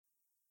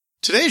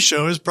Today's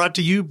show is brought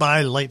to you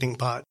by Lightning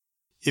Pod.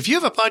 If you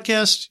have a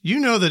podcast, you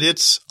know that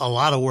it's a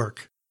lot of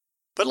work.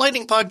 But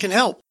Lightning Pod can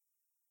help.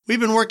 We've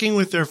been working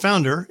with their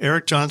founder,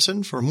 Eric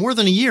Johnson, for more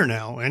than a year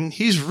now, and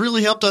he's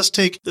really helped us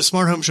take the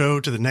Smart Home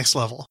Show to the next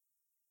level.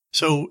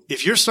 So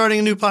if you're starting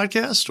a new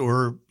podcast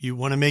or you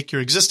want to make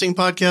your existing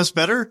podcast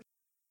better,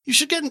 you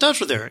should get in touch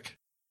with Eric.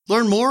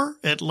 Learn more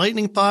at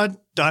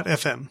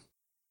lightningpod.fm.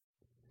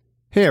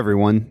 Hey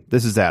everyone,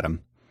 this is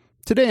Adam.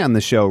 Today on the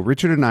show,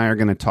 Richard and I are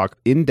going to talk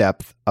in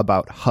depth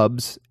about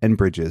hubs and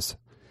bridges.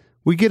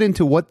 We get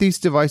into what these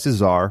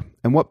devices are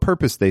and what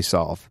purpose they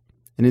solve.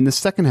 And in the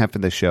second half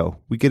of the show,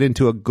 we get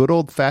into a good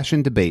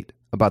old-fashioned debate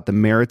about the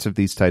merits of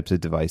these types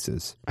of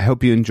devices. I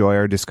hope you enjoy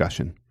our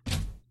discussion.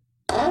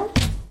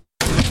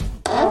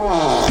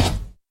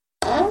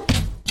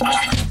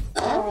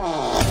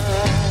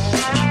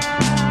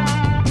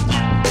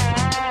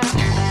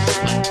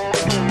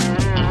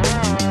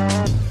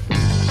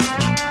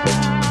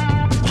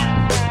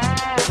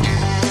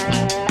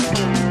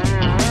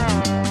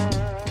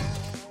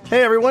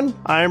 Hey everyone,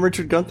 I'm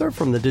Richard Gunther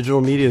from the Digital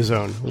Media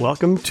Zone.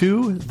 Welcome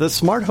to the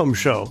Smart Home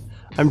Show.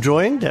 I'm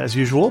joined, as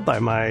usual, by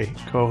my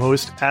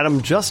co-host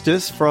Adam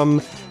Justice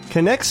from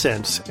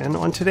ConnectSense. And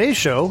on today's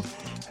show,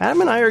 Adam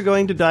and I are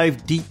going to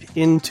dive deep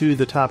into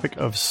the topic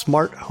of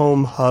smart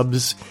home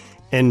hubs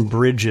and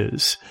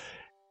bridges.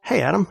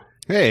 Hey Adam.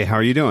 Hey, how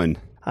are you doing?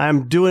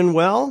 I'm doing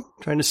well,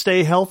 trying to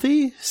stay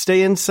healthy,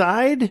 stay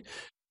inside.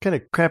 Kind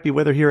of crappy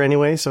weather here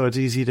anyway, so it's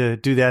easy to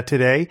do that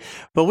today.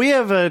 But we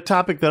have a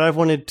topic that I've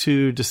wanted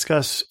to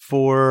discuss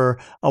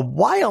for a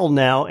while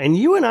now, and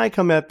you and I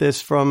come at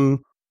this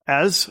from,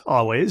 as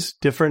always,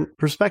 different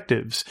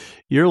perspectives.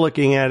 You're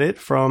looking at it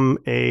from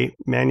a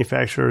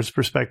manufacturer's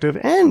perspective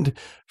and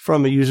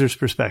from a user's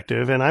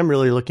perspective, and I'm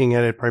really looking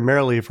at it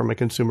primarily from a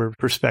consumer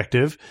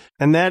perspective.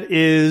 And that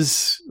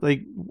is,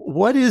 like,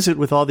 what is it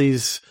with all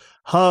these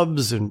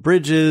hubs and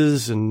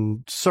bridges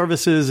and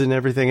services and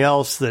everything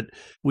else that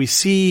we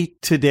see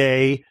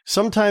today,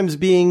 sometimes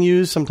being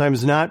used,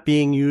 sometimes not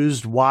being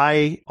used?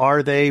 Why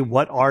are they?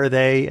 What are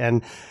they?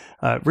 And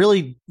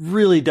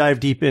really dive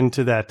deep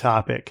into that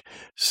topic.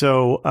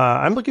 So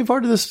I'm looking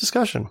forward to this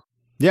discussion.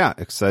 Yeah,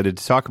 excited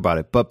to talk about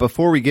it. But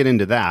before we get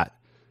into that,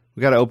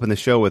 we got to open the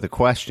show with a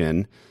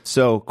question.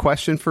 So,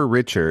 question for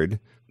Richard.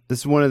 This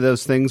is one of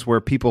those things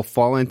where people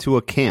fall into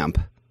a camp.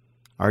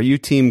 Are you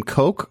team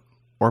Coke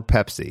or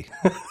Pepsi?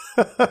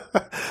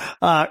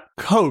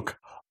 Coke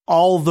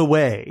all the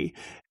way.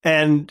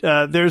 And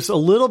there's a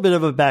little bit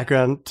of a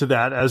background to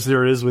that, as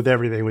there is with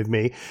everything with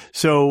me.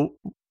 So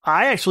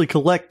I actually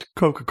collect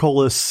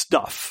Coca-Cola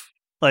stuff.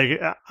 Like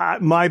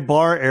my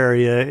bar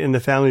area in the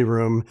family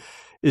room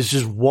is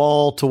just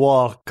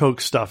wall-to-wall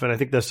Coke stuff. And I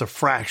think that's a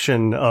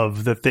fraction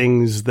of the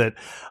things that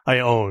I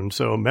own.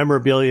 So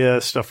memorabilia,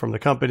 stuff from the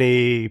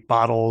company,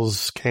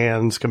 bottles,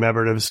 cans,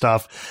 commemorative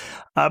stuff.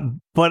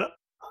 But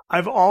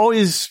I've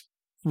always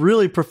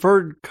really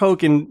preferred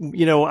Coke, and,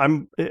 you know,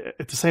 I'm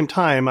at the same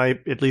time, I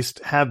at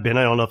least have been,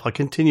 I don't know if I'll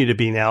continue to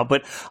be now,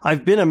 but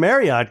I've been a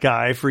Marriott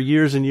guy for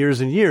years and years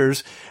and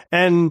years,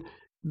 and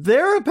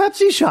they're a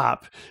Pepsi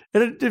shop.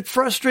 And it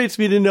frustrates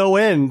me to no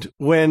end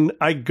when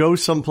I go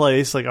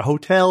someplace like a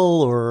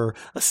hotel or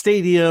a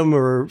stadium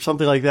or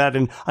something like that,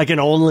 and I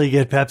can only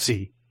get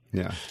Pepsi.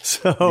 Yeah.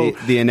 So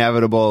the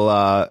inevitable,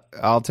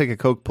 I'll take a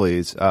Coke,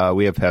 please.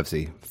 We have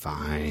Pepsi.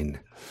 Fine.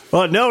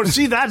 Oh, no,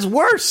 see, that's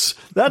worse.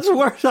 That's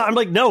worse. I'm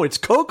like, no, it's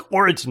Coke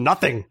or it's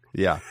nothing.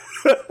 Yeah.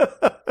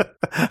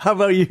 How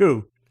about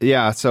you?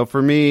 Yeah, so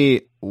for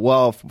me,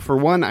 well, for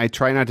one, I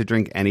try not to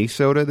drink any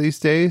soda these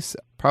days.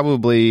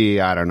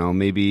 Probably, I don't know,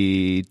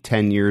 maybe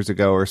 10 years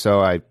ago or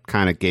so, I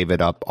kind of gave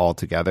it up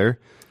altogether.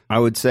 I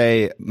would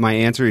say my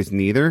answer is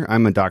neither.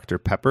 I'm a Dr.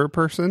 Pepper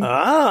person. So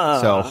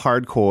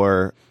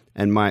hardcore.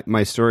 And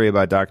my story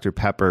about Dr.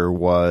 Pepper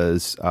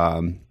was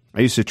I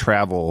used to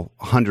travel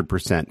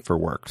 100% for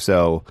work.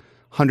 So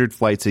 100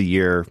 flights a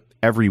year,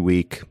 every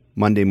week,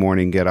 Monday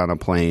morning, get on a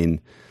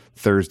plane,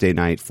 Thursday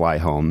night, fly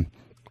home.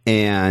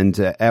 And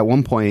at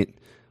one point,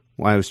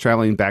 when I was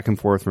traveling back and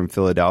forth from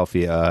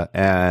Philadelphia,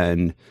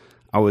 and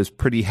I was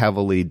pretty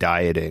heavily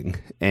dieting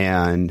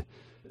and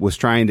was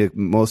trying to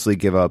mostly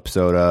give up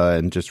soda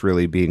and just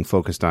really being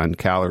focused on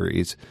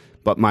calories.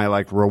 But my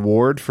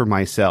reward for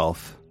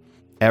myself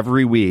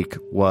every week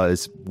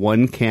was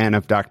one can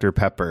of Dr.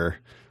 Pepper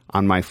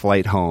on my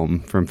flight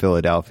home from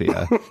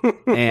Philadelphia.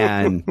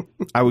 And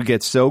I would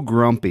get so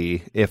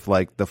grumpy if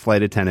the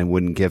flight attendant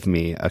wouldn't give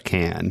me a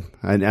can.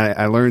 And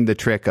I learned the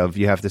trick of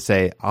you have to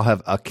say, I'll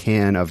have a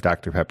can of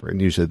Dr. Pepper.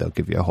 And usually they'll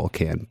give you a whole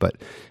can. But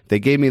they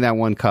gave me that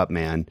one cup,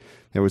 man.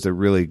 There was a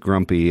really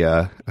grumpy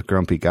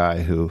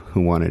guy who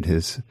wanted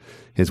his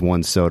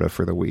one soda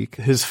for the week.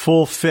 His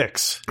full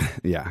fix.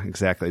 Yeah,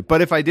 exactly.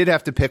 But if I did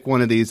have to pick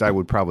one of these, I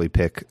would probably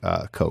pick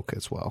Coke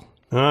as well.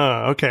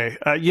 Okay.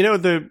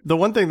 The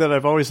one thing that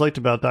I've always liked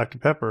about Dr.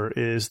 Pepper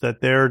is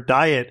that their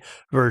diet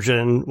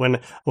version, when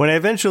I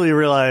eventually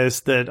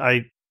realized that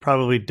I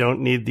probably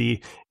don't need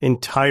the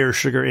entire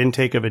sugar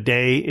intake of a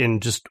day in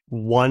just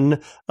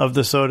one of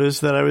the sodas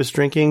that I was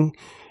drinking,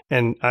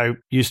 and I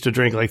used to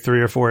drink like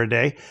 3 or 4 a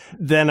day.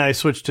 Then I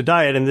switched to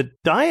diet, and the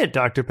diet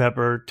Dr.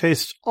 Pepper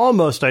tastes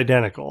almost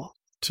identical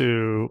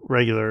to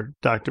regular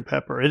Dr.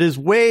 Pepper. It is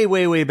way,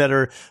 way, way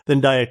better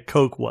than Diet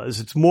Coke was.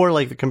 It's more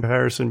like the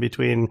comparison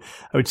between,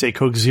 I would say,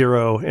 Coke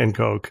Zero and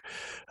Coke,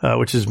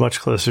 which is much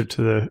closer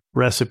to the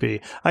recipe.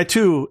 I,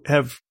 too,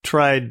 have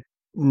tried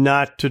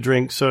not to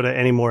drink soda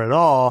anymore at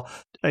all.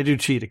 I do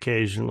cheat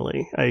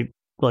occasionally. I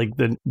like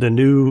the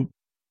new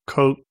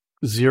Coke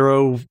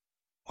Zero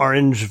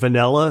orange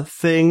vanilla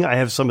thing. I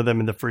have some of them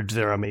in the fridge.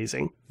 They're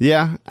amazing.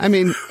 Yeah. I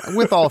mean,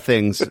 with all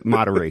things,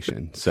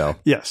 moderation. So,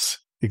 yes.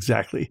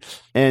 Exactly.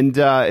 And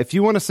if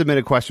you want to submit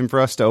a question for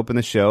us to open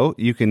the show,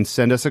 you can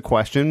send us a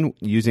question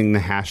using the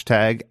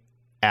hashtag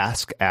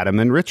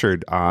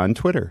AskAdamandRichard on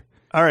Twitter.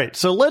 All right.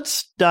 So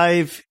let's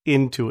dive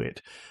into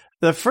it.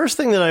 The first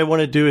thing that I want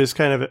to do is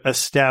kind of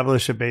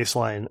establish a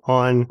baseline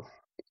on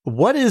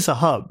what is a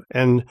hub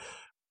and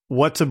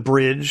what's a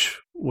bridge,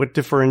 what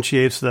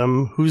differentiates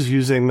them, who's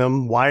using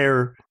them, why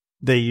are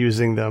they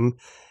using them,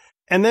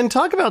 and then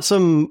talk about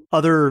some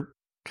other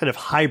kind of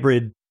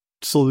hybrid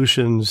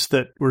solutions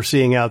that we're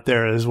seeing out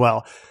there as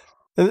well.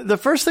 And the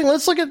first thing,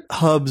 let's look at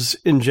hubs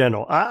in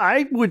general.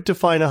 I would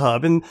define a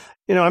hub, and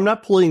I'm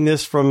not pulling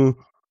this from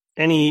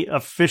any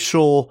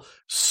official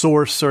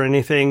source or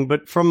anything,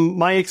 but from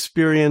my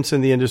experience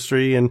in the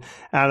industry, and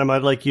Adam,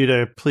 I'd like you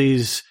to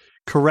please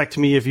correct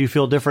me if you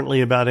feel differently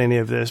about any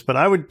of this, but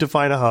I would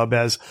define a hub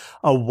as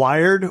a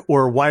wired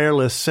or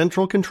wireless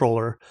central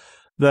controller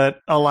that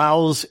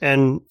allows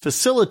and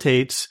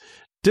facilitates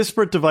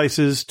disparate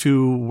devices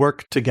to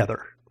work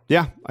together.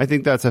 Yeah, I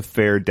think that's a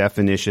fair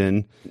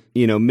definition.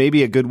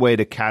 Maybe a good way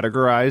to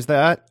categorize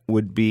that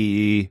would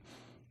be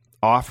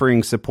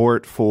offering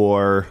support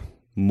for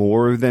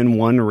more than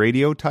one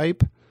radio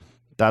type.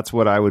 That's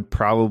what I would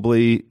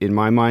probably, in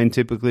my mind,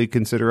 typically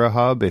consider a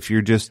hub. If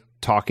you're just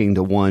talking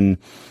to one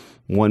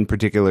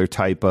particular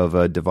type of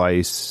a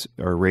device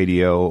or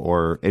radio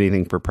or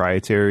anything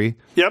proprietary.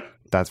 Yep.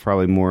 That's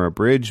probably more a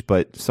bridge,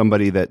 but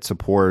somebody that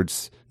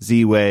supports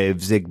Z-Wave,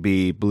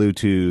 Zigbee,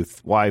 Bluetooth,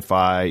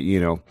 Wi-Fi,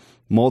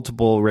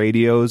 multiple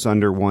radios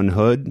under one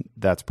hood,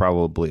 that's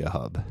probably a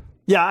hub.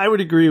 Yeah, I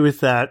would agree with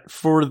that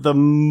for the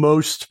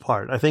most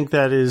part. I think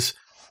that is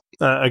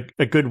a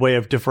good way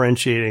of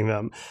differentiating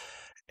them.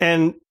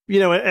 And,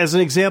 as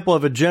an example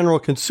of a general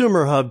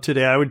consumer hub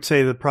today, I would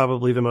say that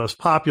probably the most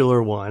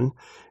popular one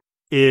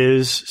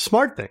is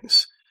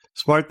SmartThings.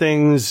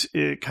 SmartThings,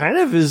 it kind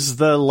of is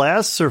the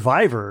last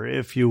survivor,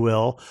 if you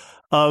will,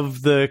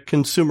 of the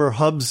consumer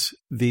hubs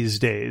these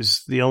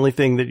days. The only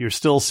thing that you're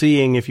still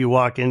seeing if you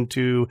walk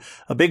into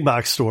a big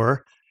box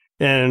store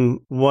and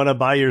want to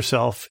buy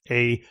yourself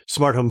a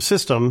smart home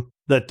system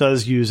that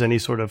does use any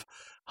sort of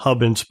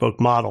hub and spoke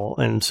model.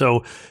 And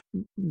so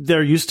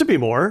there used to be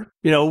more.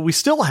 We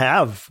still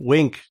have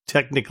Wink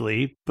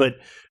technically, but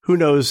who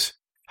knows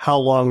how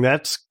long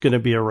that's going to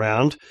be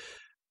around.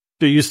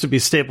 There used to be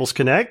Staples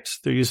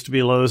Connect. There used to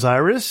be Lowe's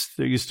Iris.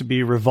 There used to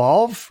be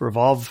Revolve.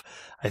 Revolve,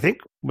 I think,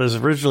 was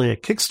originally a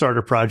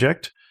Kickstarter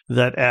project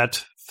that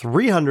at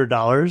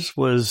 $300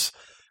 was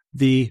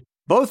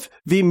both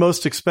the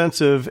most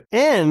expensive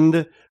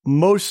and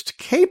most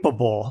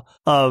capable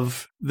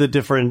of the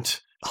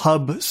different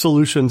hub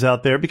solutions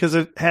out there because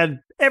it had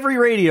every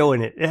radio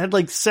in it. It had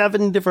like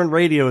 7 different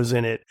radios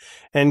in it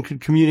and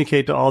could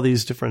communicate to all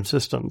these different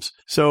systems.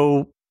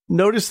 So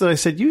notice that I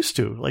said used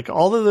to. Like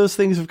all of those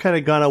things have kind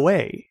of gone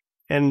away.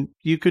 And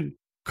you could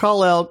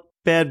call out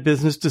bad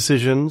business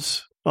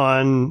decisions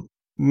on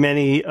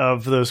many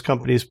of those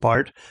companies'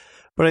 part.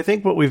 But I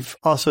think what we've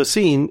also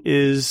seen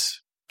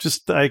is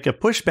just like a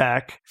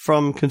pushback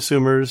from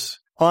consumers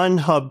on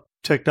hub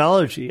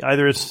technology.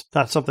 Either it's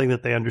not something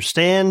that they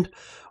understand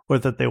or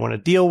that they want to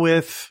deal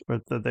with or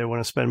that they want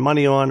to spend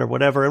money on or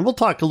whatever. And we'll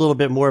talk a little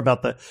bit more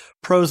about the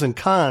pros and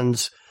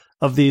cons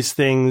of these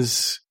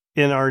things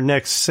in our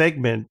next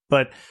segment.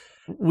 But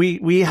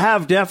we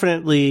have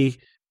definitely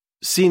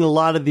seen a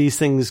lot of these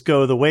things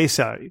go the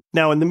wayside.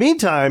 Now, in the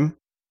meantime,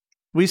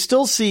 we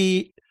still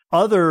see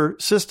other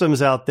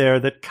systems out there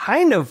that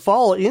kind of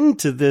fall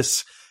into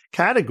this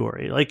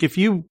category. Like if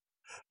you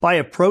buy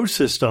a pro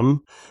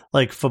system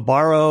like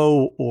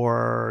Fabaro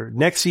or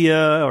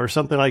Nexia or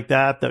something like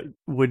that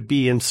would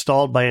be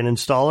installed by an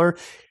installer,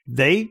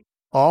 they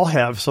all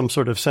have some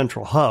sort of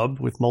central hub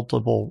with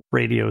multiple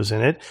radios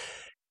in it.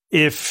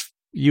 If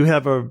you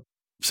have a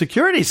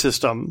security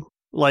system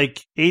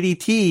like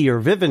ADT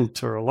or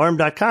Vivint or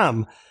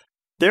Alarm.com,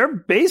 they're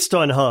based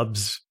on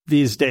hubs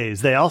these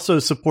days. They also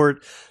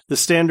support the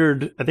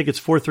standard, I think it's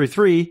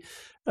 433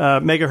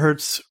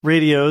 megahertz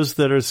radios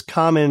that is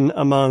common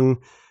among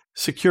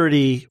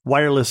security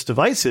wireless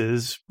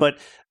devices, but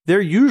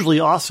they're usually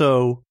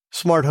also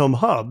smart home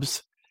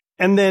hubs.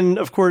 And then,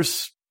 of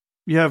course,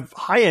 you have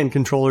high-end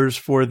controllers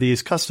for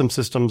these custom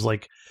systems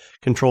like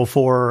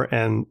Control4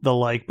 and the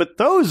like, but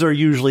those are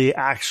usually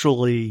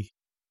actually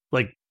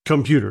like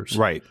computers.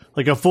 Right.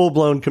 Like a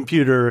full-blown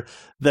computer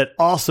that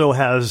also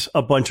has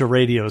a bunch of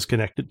radios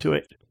connected to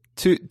it.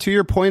 To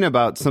your point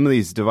about some of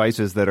these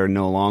devices that are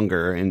no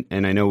longer,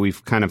 and I know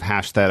we've kind of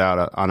hashed that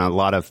out on a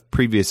lot of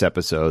previous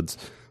episodes,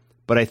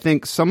 but I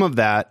think some of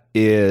that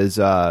is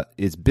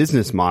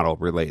business model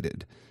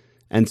related.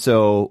 And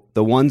so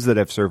the ones that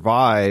have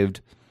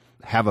survived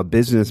have a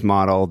business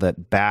model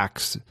that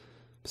backs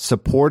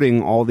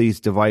supporting all these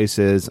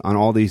devices on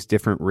all these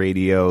different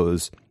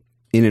radios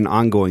in an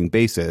ongoing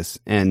basis.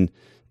 And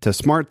to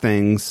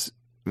SmartThings,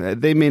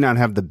 they may not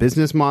have the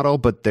business model,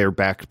 but they're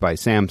backed by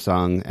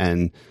Samsung.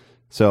 And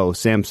so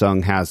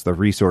Samsung has the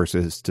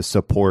resources to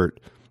support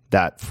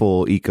that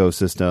full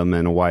ecosystem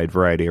and a wide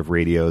variety of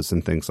radios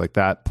and things like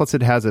that. Plus,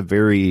 it has a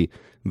very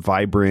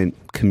vibrant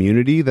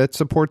community that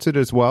supports it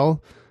as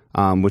well,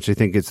 which I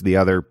think is the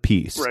other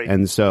piece. Right.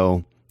 And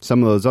so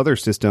some of those other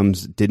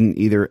systems didn't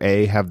either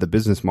A, have the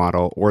business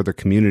model or the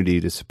community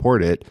to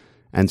support it.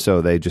 And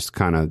so they just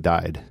kind of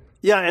died.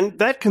 Yeah, and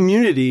that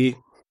community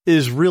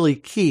is really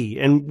key.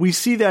 And we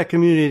see that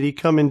community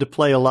come into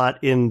play a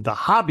lot in the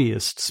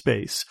hobbyist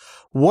space.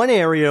 One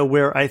area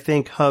where I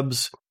think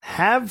hubs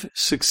have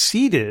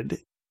succeeded,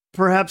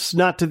 perhaps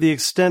not to the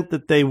extent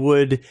that they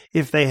would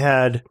if they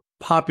had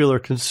popular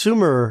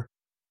consumer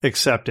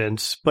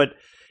acceptance, but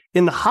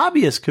in the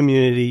hobbyist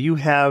community, you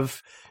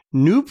have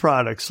new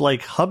products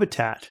like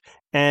Hubitat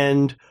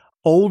and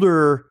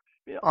older,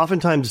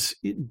 oftentimes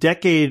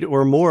decade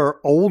or more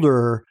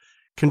older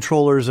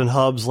controllers and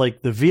hubs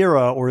like the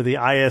Vera or the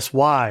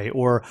ISY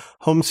or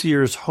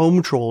HomeSeer's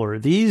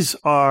HomeTroller. These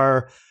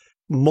are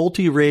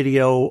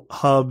multi-radio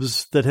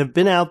hubs that have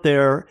been out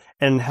there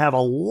and have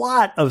a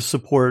lot of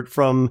support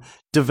from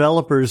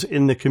developers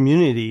in the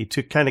community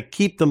to kind of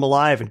keep them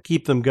alive and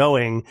keep them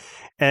going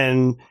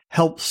and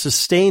help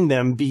sustain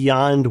them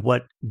beyond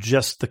what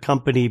just the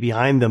company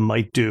behind them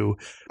might do.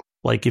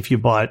 Like if you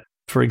bought,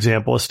 for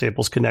example, a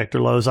Staples Connect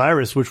or Lowe's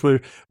Iris, which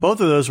were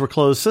both of those were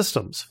closed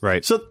systems.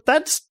 Right. So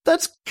that's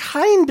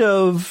kind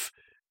of,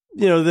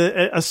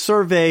 a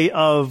survey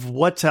of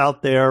what's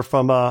out there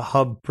from a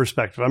hub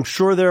perspective. I'm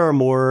sure there are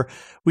more.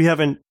 We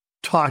haven't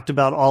talked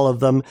about all of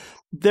them.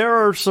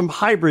 There are some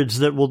hybrids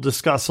that we'll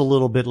discuss a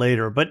little bit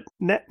later, but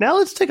now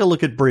let's take a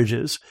look at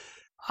bridges.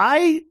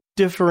 I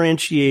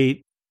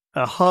differentiate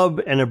a hub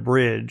and a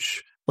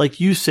bridge, like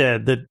you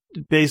said, that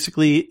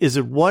basically is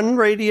it one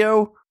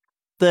radio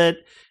that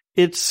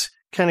it's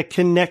kind of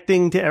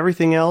connecting to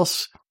everything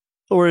else,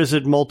 or is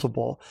it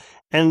multiple?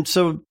 And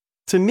so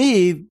to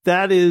me,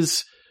 that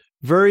is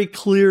very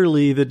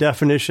clearly the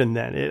definition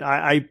then.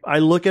 I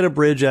look at a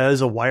bridge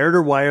as a wired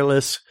or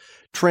wireless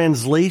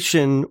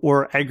translation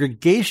or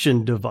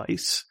aggregation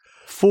device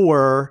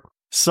for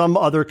some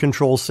other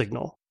control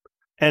signal.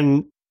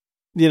 And,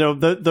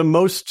 the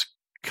most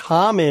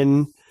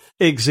common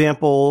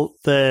example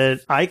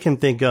that I can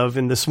think of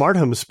in the smart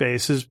home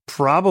space is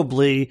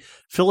probably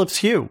Philips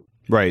Hue.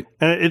 Right.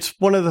 And it's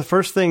one of the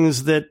first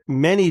things that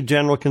many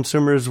general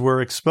consumers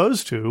were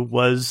exposed to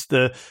was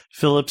the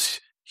Philips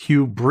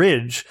Hue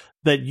bridge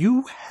that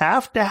you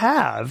have to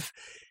have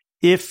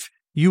if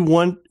you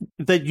want,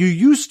 that you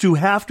used to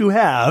have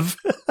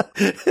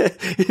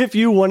if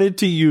you wanted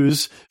to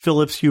use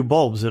Philips Hue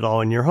bulbs at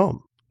all in your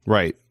home.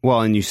 Right.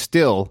 Well, and you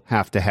still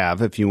have to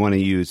have if you want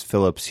to use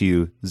Philips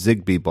Hue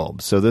Zigbee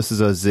bulbs. So this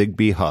is a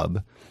Zigbee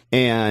hub.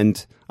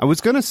 And I was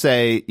going to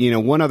say,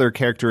 one other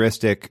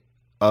characteristic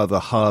of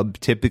a hub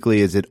typically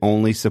is it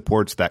only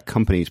supports that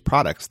company's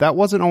products. That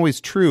wasn't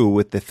always true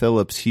with the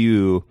Philips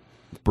Hue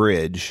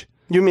bridge.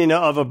 You mean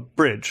of a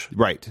bridge?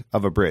 Right,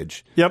 of a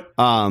bridge. Yep.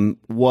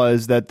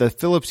 Was that the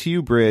Philips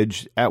Hue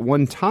bridge at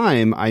one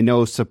time, I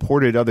know,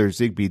 supported other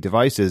Zigbee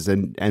devices,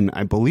 and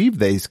I believe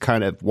they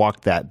kind of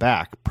walked that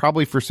back,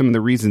 probably for some of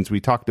the reasons we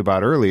talked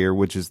about earlier,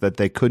 which is that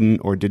they couldn't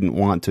or didn't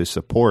want to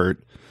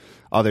support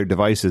other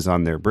devices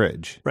on their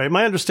bridge. Right.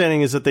 My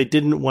understanding is that they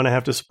didn't want to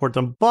have to support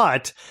them,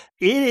 but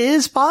it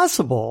is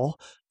possible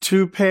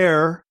to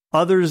pair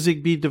other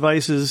Zigbee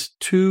devices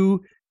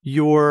to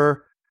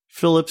your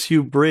Philips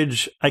Hue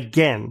bridge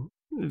again.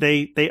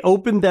 They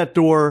opened that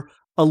door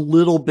a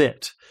little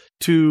bit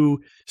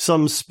to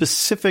some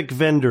specific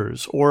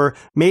vendors, or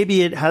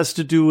maybe it has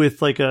to do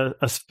with like a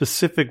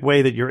specific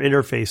way that you're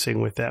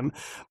interfacing with them.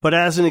 But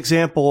as an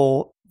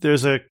example,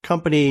 there's a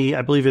company,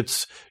 I believe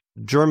it's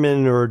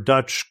German or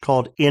Dutch,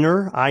 called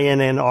Innr,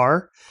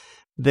 INNR.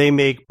 They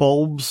make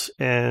bulbs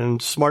and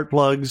smart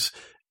plugs,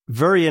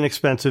 very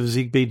inexpensive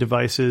Zigbee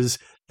devices.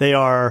 They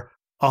are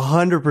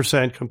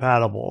 100%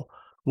 compatible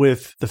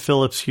with the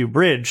Philips Hue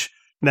bridge.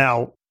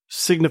 Now,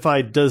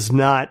 Signify does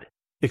not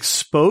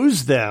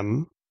expose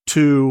them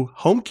to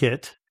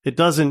HomeKit. It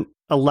doesn't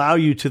allow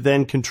you to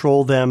then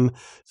control them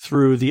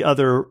through the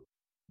other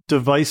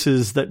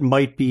devices that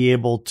might be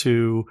able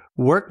to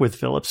work with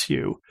Philips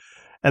Hue.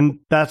 And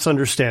that's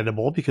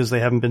understandable because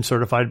they haven't been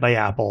certified by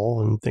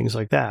Apple and things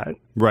like that.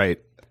 Right.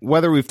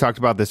 Whether we've talked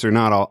about this or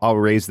not, I'll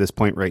raise this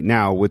point right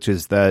now, which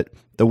is that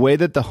the way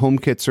that the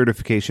HomeKit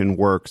certification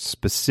works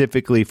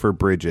specifically for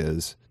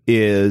bridges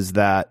is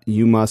that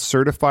you must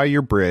certify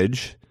your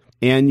bridge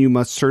and you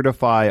must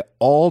certify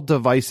all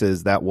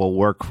devices that will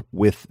work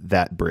with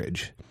that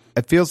bridge.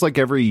 It feels like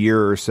every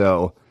year or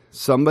so,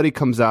 somebody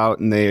comes out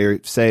and they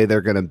say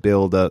they're going to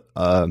build a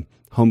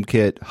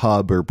HomeKit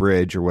hub or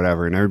bridge or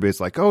whatever, and everybody's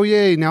like, oh,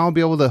 yay, now I'll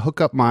be able to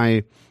hook up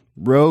my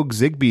Rogue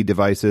Zigbee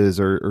devices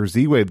or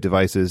Z-Wave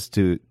devices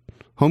to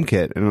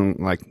HomeKit. And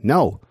I'm like,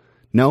 no.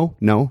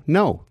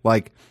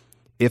 Like,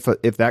 if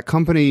that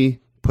company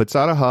puts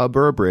out a hub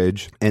or a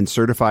bridge and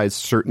certifies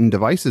certain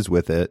devices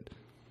with it,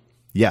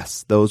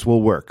 yes, those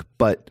will work.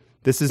 But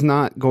this is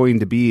not going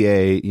to be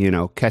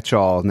a,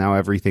 catch-all, now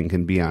everything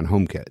can be on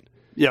HomeKit.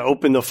 Yeah,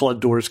 open the flood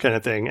doors kind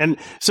of thing. And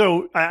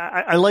so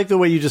I like the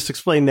way you just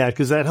explained that,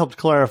 because that helped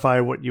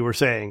clarify what you were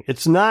saying.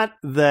 It's not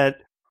that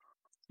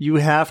you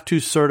have to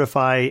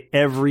certify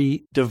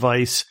every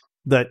device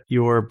that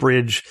your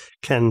bridge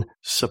can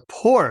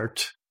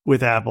support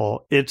with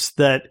Apple. It's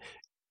that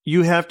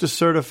you have to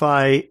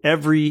certify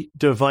every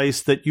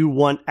device that you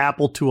want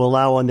Apple to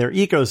allow on their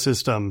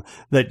ecosystem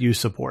that you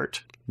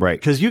support. Right.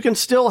 Because you can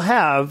still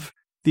have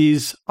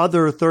these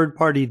other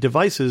third-party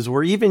devices,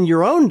 or even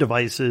your own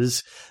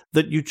devices,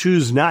 that you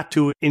choose not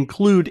to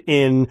include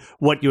in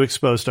what you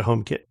expose to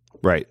HomeKit.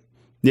 Right.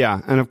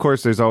 Yeah. And of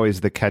course, there's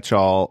always the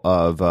catch-all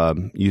of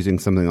using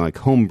something like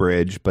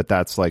Homebridge, but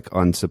that's like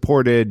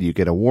unsupported. You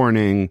get a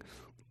warning,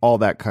 all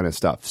that kind of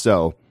stuff.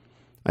 So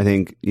I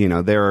think,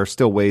 there are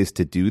still ways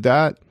to do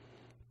that,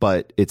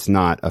 but it's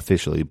not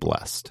officially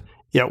blessed.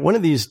 Yeah. One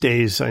of these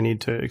days, I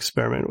need to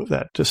experiment with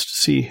that just to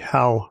see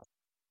how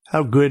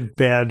good,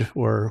 bad,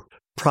 or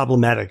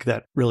problematic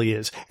that really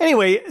is.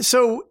 Anyway,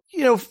 so,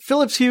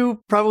 Philips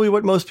Hue, probably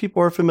what most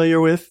people are familiar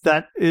with.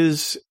 That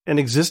is an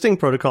existing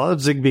protocol.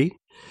 It's Zigbee.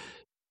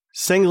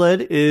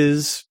 Sengled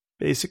is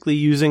basically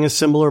using a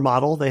similar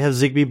model. They have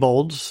Zigbee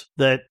Bolds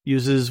that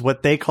uses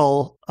what they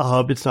call a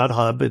hub. It's not a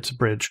hub. It's a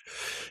bridge.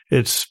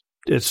 It's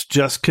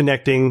just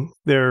connecting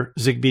their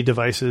Zigbee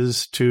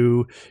devices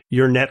to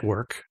your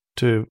network,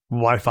 to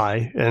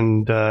Wi-Fi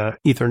and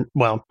Ethernet.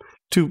 Well,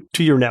 to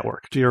your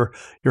network, to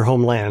your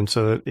home LAN,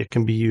 so that it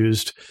can be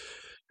used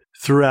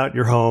throughout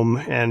your home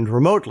and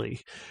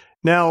remotely.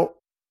 Now,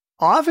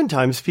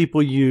 oftentimes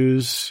people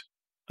use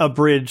a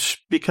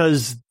bridge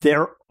because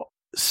their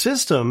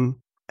system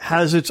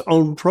has its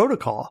own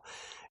protocol.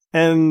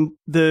 And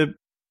the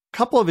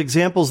couple of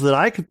examples that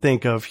I could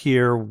think of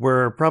here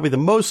where probably the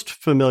most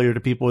familiar to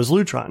people is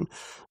Lutron.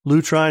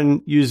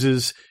 Lutron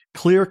uses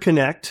Clear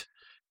Connect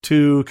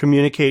to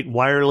communicate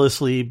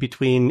wirelessly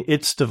between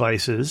its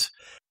devices.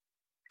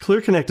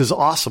 Clear Connect is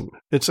awesome.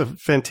 It's a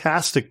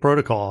fantastic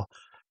protocol.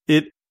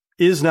 It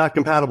is not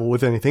compatible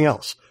with anything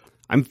else.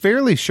 I'm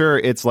fairly sure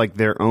it's like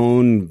their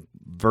own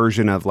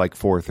version of like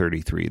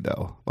 433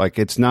 though. Like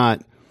it's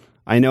not,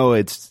 I know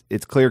it's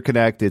Clear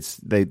Connect. That's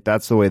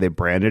the way they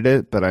branded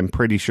it, but I'm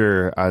pretty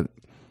sure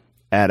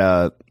at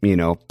a,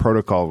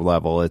 protocol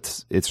level,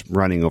 it's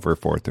running over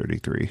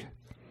 433.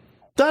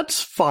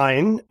 That's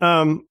fine.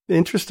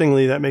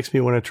 Interestingly, that makes me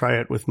want to try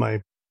it with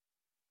my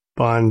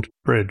Bond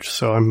bridge.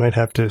 So I might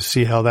have to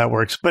see how that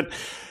works. But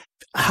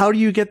how do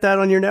you get that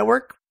on your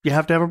network? You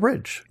have to have a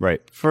bridge. Right.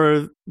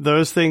 For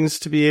those things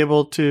to be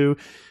able to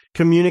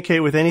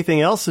communicate with anything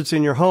else that's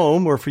in your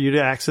home, or for you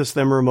to access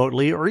them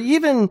remotely, or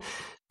even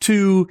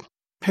to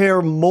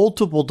pair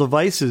multiple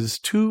devices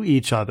to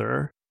each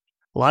other.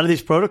 A lot of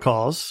these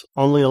protocols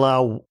only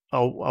allow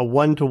a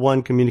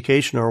one-to-one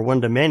communication or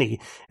one-to-many.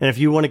 And if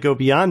you want to go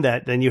beyond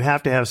that, then you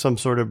have to have some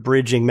sort of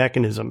bridging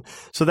mechanism.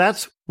 So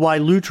that's why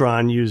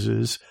Lutron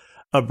uses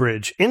a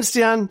bridge.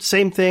 Insteon,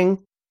 same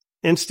thing.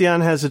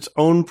 Insteon has its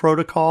own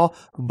protocol,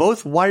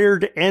 both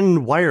wired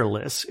and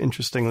wireless.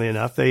 Interestingly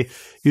enough, they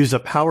use a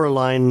power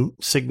line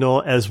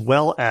signal as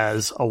well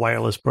as a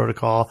wireless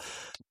protocol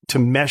to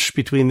mesh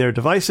between their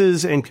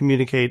devices and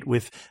communicate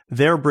with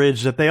their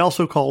bridge that they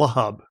also call a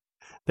hub.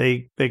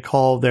 They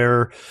call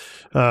their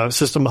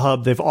system a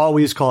hub. They've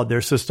always called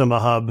their system a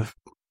hub.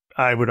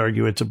 I would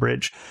argue it's a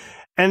bridge.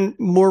 And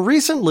more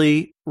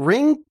recently,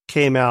 Ring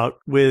came out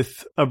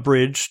with a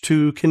bridge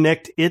to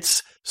connect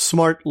its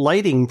smart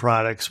lighting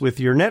products with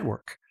your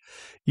network.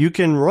 You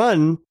can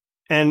run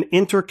and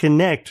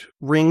interconnect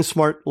Ring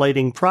smart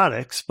lighting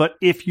products, but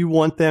if you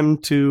want them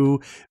to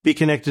be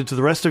connected to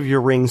the rest of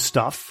your Ring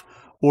stuff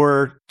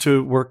or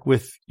to work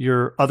with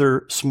your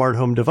other smart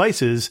home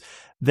devices,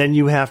 then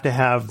you have to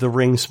have the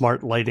Ring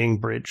smart lighting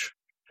bridge.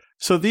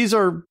 So these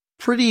are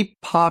pretty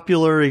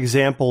popular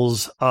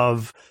examples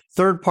of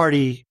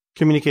third-party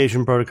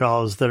communication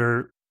protocols that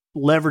are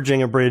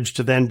leveraging a bridge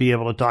to then be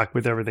able to talk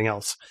with everything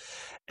else.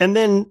 And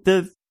then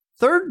the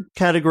third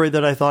category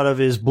that I thought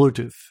of is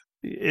Bluetooth.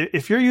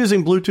 If you're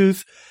using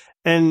Bluetooth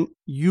and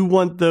you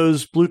want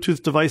those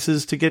Bluetooth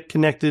devices to get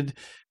connected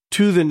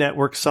to the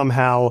network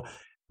somehow,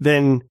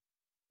 then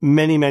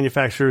many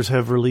manufacturers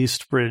have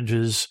released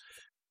bridges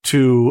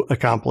to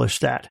accomplish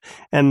that.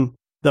 And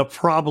the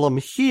problem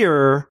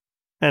here,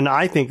 and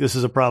I think this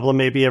is a problem,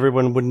 maybe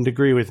everyone wouldn't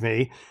agree with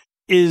me,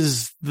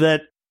 is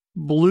that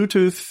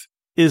Bluetooth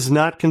is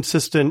not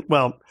consistent.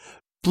 Well,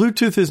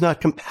 Bluetooth is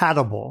not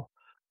compatible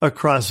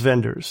across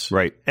vendors.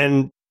 Right.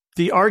 And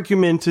the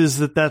argument is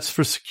that that's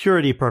for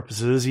security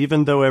purposes,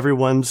 even though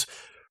everyone's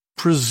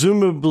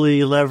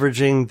presumably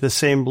leveraging the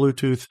same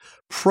Bluetooth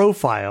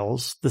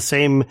profiles, the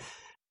same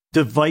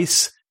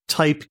device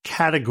type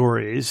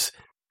categories,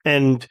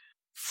 and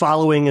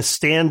following a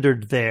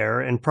standard there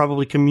and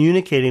probably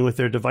communicating with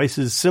their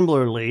devices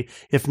similarly,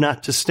 if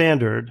not to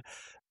standard,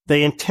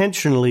 they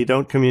intentionally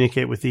don't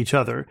communicate with each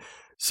other.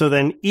 So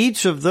then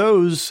each of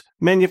those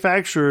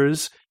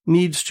manufacturers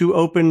needs to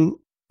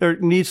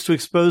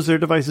expose their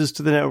devices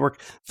to the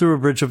network through a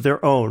bridge of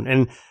their own.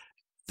 And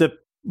the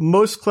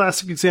most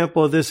classic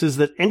example of this is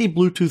that any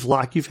Bluetooth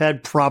lock you've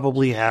had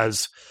probably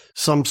has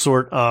some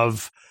sort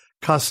of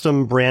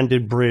custom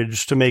branded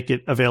bridge to make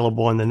it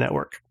available on the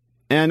network.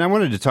 And I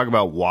wanted to talk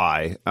about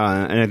why.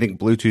 And I think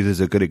Bluetooth is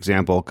a good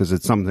example because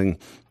it's something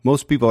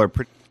most people are,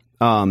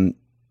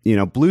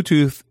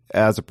 Bluetooth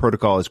as a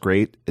protocol is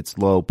great. It's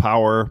low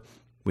power.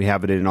 We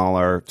have it in all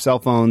our cell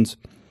phones,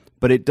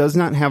 but it does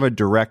not have a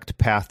direct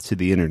path to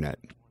the internet.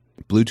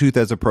 Bluetooth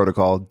as a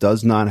protocol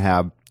does not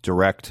have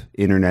direct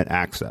internet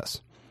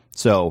access.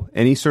 So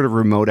any sort of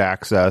remote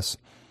access,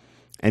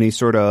 any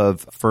sort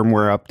of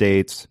firmware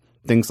updates,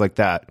 things like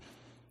that,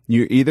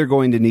 you're either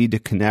going to need to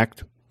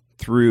connect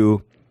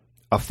through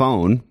a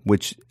phone,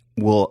 which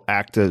will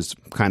act as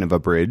kind of a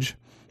bridge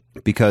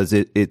because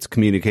it's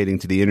communicating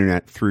to the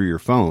internet through your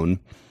phone.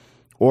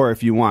 Or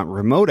if you want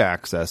remote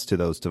access to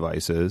those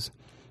devices,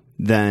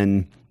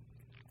 then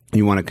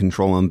you want to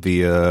control them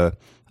via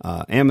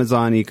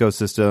Amazon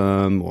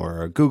ecosystem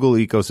or a Google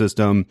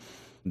ecosystem,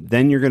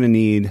 then you're going to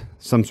need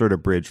some sort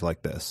of bridge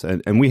like this.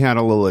 And we had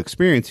a little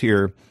experience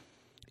here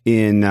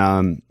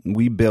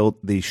we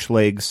built the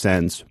Schlage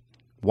Sense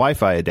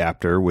Wi-Fi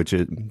adapter,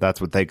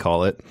 that's what they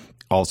call it.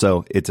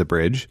 Also, it's a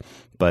bridge,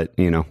 but,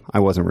 I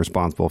wasn't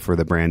responsible for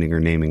the branding or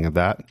naming of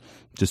that,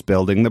 just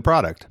building the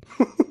product.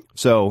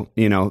 So,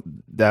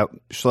 that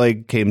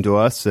Schlage came to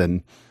us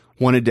and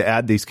wanted to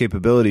add these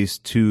capabilities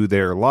to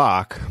their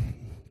lock,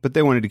 but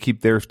they wanted to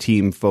keep their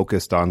team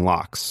focused on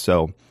locks.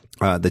 So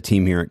the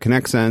team here at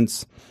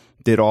ConnectSense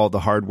did all the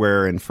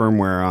hardware and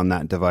firmware on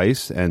that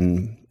device.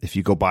 And if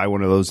you go buy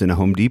one of those in a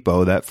Home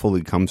Depot, that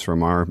fully comes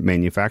from our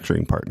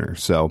manufacturing partner.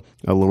 So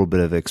a little bit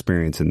of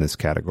experience in this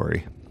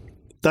category.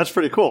 That's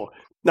pretty cool.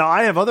 Now,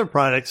 I have other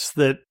products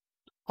that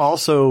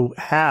also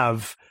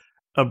have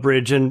a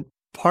bridge, and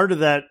part of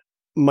that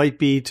might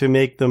be to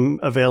make them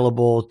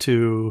available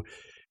to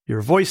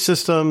your voice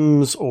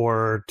systems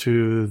or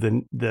to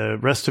the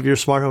rest of your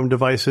smart home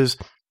devices.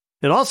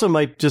 It also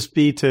might just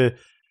be to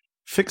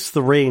fix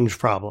the range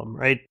problem,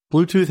 right?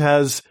 Bluetooth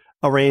has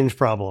a range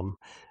problem.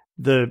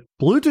 The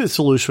Bluetooth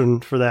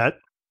solution for that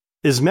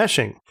is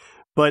meshing,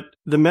 but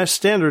the mesh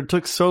standard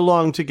took so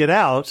long to get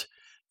out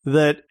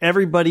that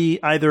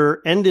everybody either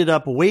ended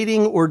up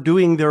waiting or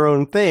doing their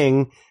own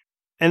thing.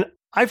 And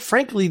I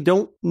frankly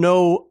don't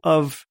know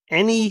of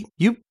any,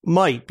 you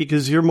might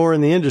because you're more in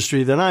the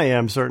industry than I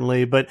am,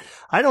 certainly, but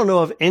I don't know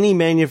of any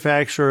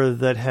manufacturer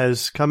that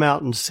has come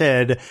out and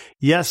said,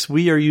 yes,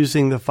 we are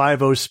using the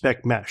 5.0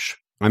 spec mesh.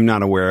 I'm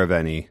not aware of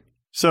any.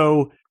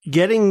 So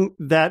getting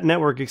that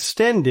network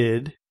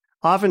extended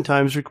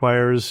oftentimes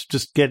requires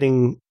just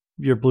getting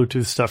your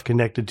Bluetooth stuff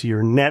connected to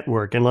your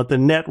network and let the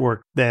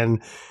network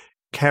then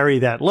carry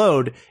that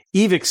load.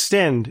 Eve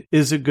Extend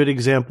is a good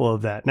example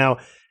of that. Now,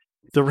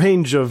 the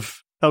range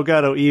of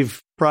Elgato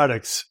Eve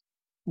products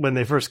when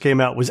they first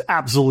came out was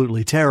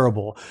absolutely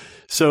terrible.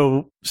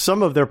 So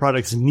some of their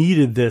products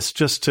needed this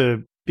just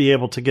to be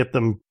able to get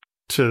them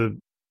to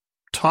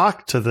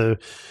talk to the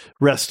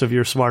rest of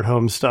your smart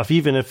home stuff,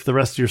 even if the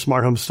rest of your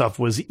smart home stuff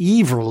was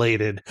Eve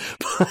related.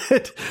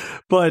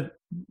 But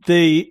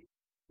they've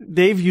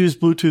used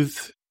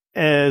Bluetooth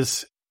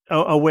as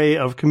a way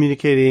of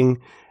communicating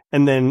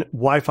and then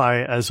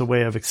Wi-Fi as a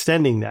way of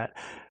extending that.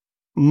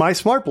 My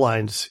Smart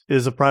Blinds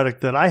is a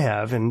product that I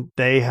have, and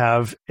they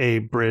have a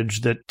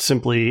bridge that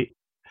simply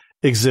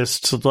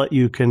exists to let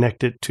you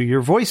connect it to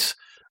your voice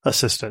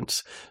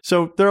assistants.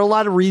 So there are a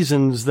lot of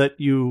reasons that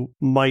you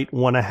might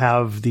want to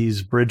have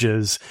these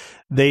bridges.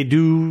 They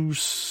do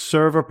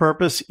serve a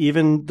purpose.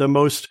 Even the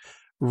most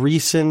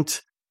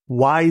recent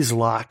Wise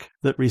Lock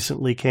that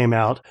recently came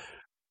out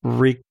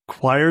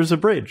requires a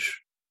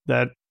bridge.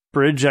 That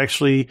bridge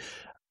actually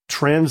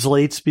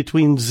translates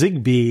between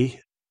Zigbee,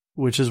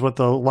 which is what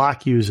the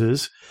lock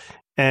uses,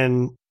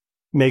 and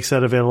makes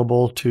that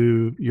available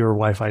to your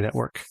Wi-Fi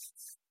network.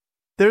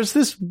 There's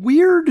this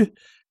weird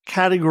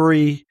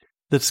category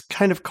that's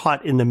kind of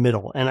caught in the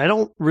middle, and I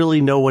don't really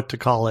know what to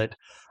call it.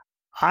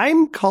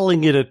 I'm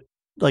calling it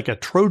a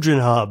Trojan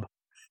hub.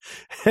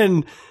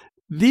 And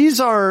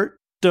these are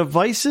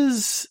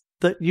devices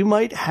that you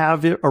might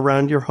have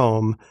around your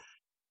home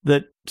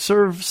that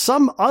serve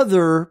some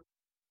other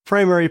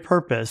primary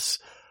purpose,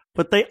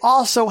 but they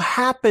also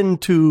happen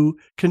to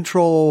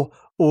control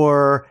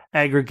or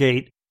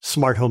aggregate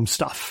smart home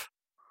stuff.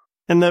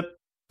 And the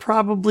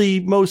probably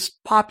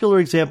most popular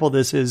example of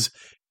this is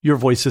your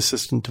voice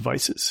assistant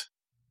devices.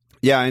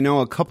 Yeah, I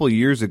know a couple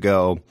years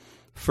ago,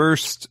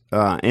 first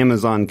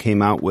Amazon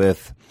came out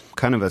with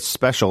kind of a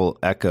special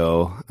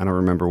Echo. I don't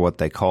remember what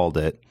they called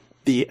it.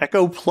 The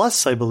Echo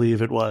Plus, I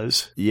believe it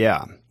was.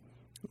 Yeah,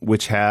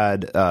 which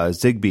had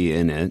Zigbee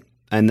in it.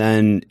 And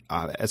then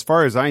as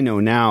far as I know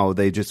now,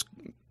 they just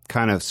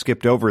kind of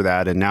skipped over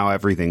that, and now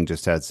everything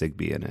just has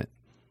Zigbee in it.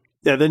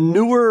 Yeah,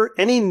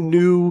 any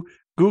new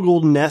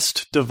Google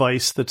Nest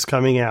device that's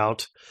coming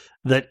out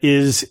that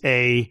is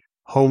a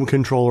home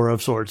controller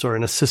of sorts or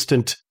an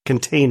assistant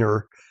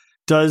container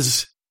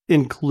does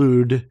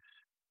include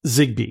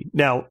Zigbee.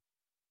 Now,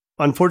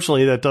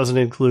 unfortunately, that doesn't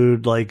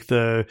include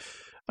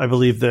I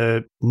believe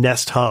the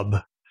Nest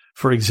Hub,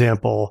 for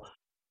example,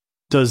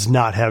 does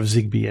not have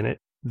Zigbee in it.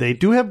 They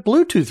do have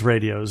Bluetooth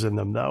radios in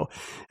them, though.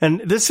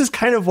 And this is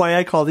kind of why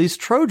I call these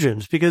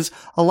Trojans, because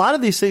a lot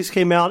of these things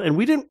came out and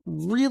we didn't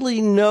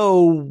really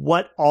know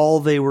what all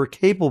they were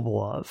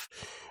capable of.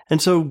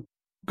 And so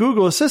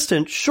Google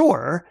Assistant,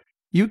 sure,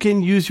 you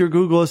can use your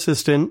Google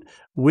Assistant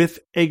with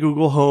a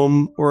Google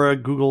Home or a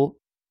Google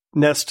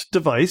Nest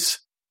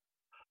device.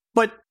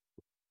 But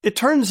it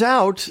turns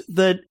out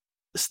that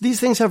these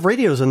things have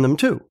radios in them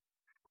too.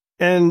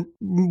 And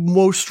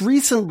most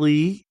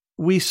recently,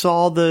 we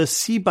saw the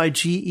C by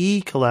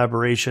GE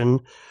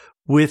collaboration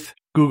with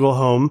Google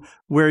Home,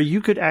 where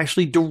you could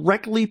actually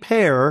directly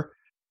pair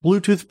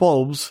Bluetooth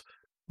bulbs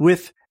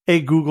with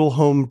a Google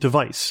Home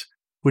device,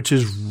 which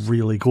is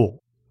really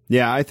cool.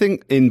 Yeah, I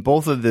think in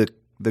both of the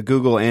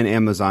Google and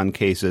Amazon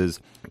cases,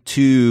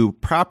 to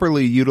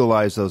properly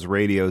utilize those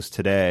radios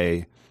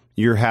today,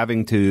 you're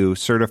having to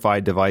certify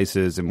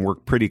devices and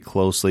work pretty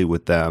closely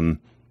with them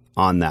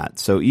on that.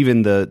 So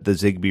even the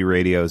Zigbee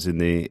radios in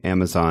the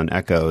Amazon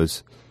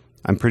Echoes,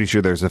 I'm pretty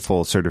sure there's a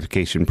full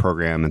certification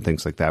program and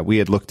things like that. We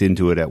had looked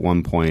into it at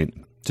one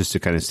point just to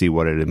kind of see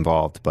what it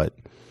involved, but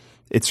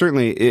it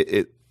certainly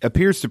it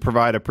appears to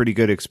provide a pretty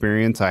good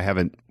experience. I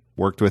haven't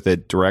worked with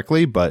it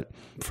directly, but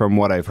from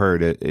what I've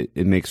heard, it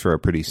makes for a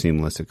pretty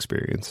seamless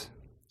experience.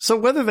 So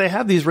whether they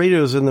have these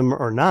radios in them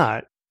or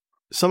not,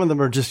 some of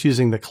them are just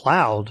using the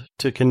cloud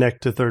to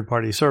connect to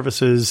third-party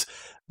services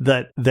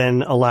that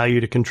then allow you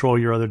to control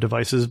your other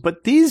devices.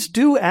 But these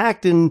do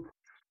act in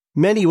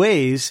many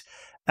ways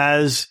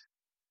as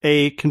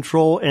a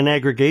control and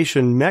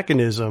aggregation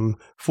mechanism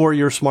for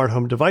your smart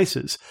home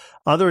devices.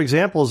 Other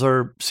examples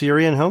are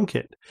Siri and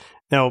HomeKit.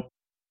 Now,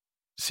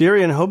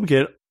 Siri and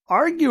HomeKit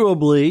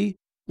arguably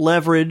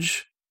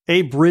leverage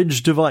a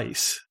bridge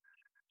device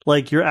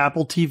like your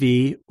Apple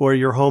TV or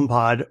your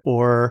HomePod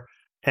or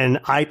an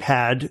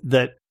iPad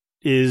that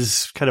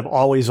is kind of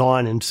always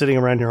on and sitting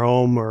around your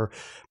home or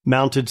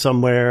mounted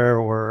somewhere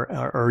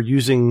or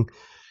using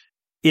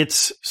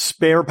its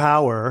spare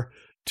power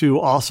to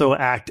also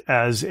act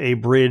as a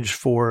bridge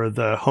for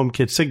the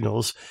HomeKit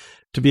signals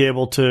to be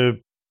able to,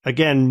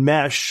 again,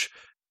 mesh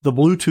the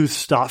Bluetooth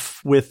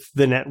stuff with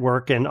the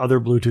network and other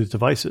Bluetooth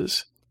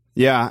devices.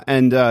 Yeah,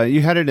 and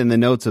you had it in the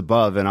notes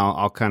above, and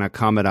I'll kind of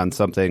comment on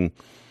something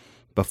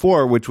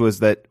before, which was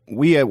that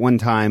we at one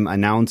time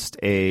announced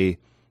a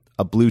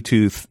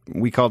Bluetooth,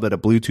 we called it a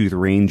Bluetooth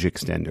range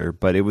extender,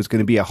 but it was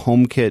going to be a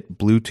HomeKit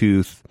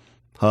Bluetooth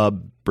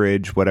hub,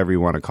 bridge, whatever you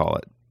want to call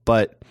it.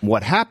 But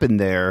what happened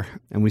there,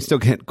 and we still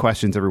get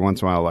questions every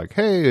once in a while like,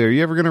 hey, are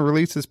you ever going to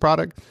release this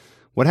product?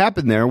 What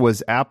happened there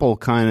was Apple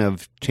kind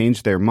of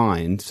changed their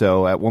mind.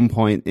 So at one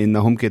point in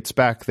the HomeKit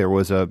spec, there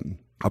was a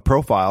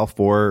profile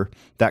for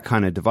that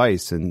kind of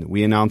device. And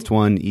we announced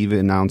one, Eva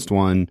announced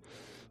one.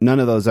 None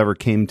of those ever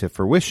came to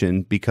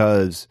fruition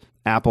because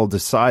Apple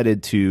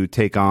decided to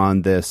take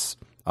on this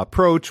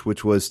approach,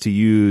 which was to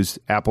use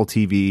Apple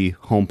TV,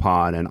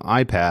 HomePod, and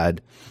iPad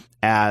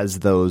as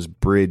those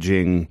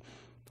bridging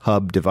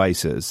hub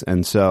devices.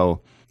 And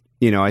so,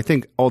 I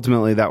think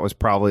ultimately that was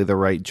probably the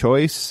right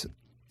choice.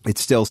 It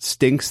still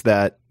stinks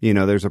that,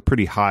 there's a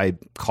pretty high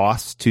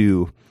cost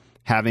to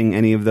having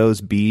any of those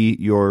be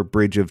your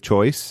bridge of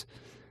choice.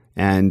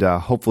 And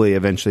hopefully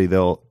eventually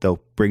they'll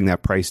bring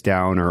that price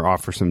down or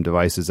offer some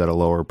devices at a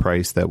lower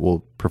price that will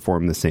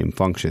perform the same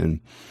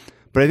function.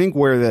 But I think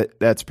where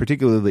that's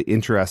particularly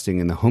interesting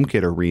in the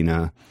HomeKit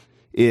arena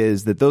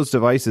is that those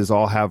devices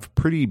all have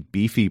pretty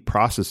beefy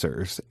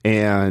processors.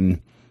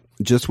 And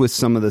just with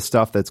some of the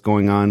stuff that's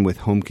going on with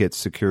HomeKit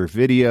Secure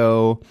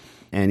Video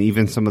and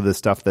even some of the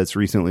stuff that's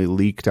recently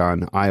leaked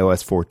on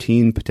iOS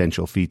 14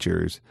 potential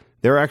features,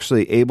 they're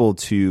actually able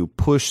to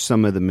push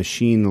some of the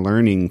machine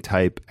learning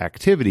type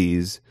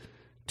activities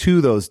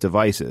to those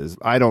devices.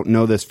 I don't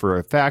know this for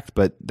a fact,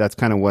 but that's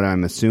kind of what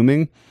I'm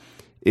assuming,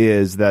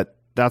 is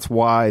that's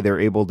why they're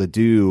able to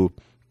do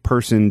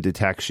person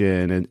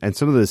detection and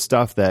some of the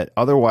stuff that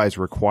otherwise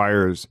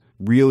requires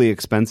really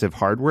expensive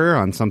hardware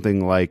on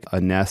something like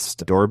a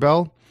Nest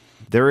doorbell.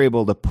 They're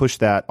able to push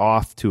that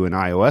off to an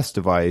iOS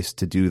device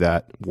to do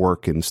that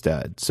work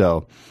instead.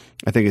 So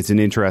I think it's an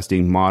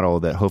interesting model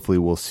that hopefully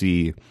we'll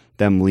see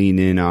them lean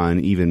in on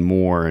even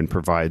more and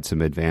provide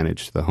some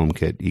advantage to the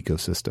HomeKit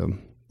ecosystem.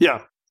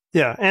 Yeah.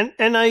 Yeah.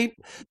 And I,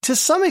 to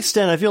some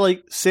extent, I feel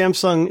like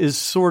Samsung is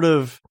sort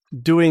of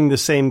doing the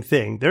same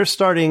thing. They're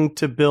starting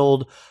to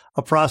build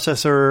a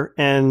processor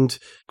and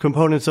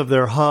components of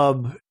their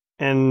hub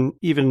and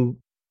even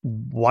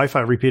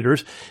Wi-Fi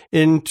repeaters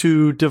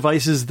into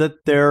devices that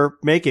they're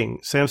making.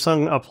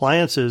 Samsung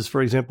appliances,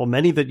 for example,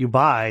 many that you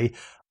buy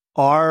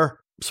are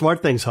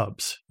SmartThings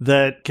hubs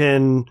that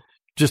can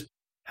just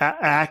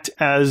act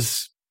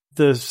as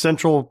the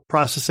central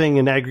processing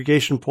and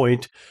aggregation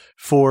point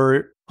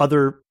for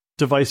other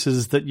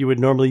devices that you would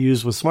normally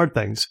use with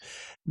SmartThings.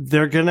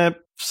 They're going to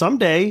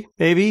someday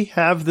maybe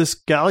have this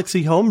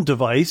Galaxy Home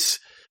device.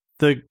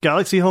 The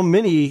Galaxy Home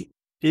Mini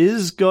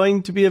is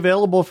going to be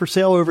available for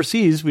sale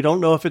overseas. We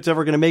don't know if it's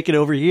ever going to make it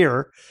over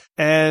here.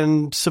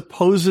 And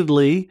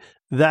supposedly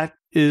maybe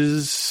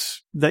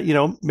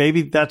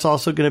that's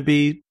also going to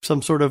be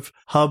some sort of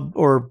hub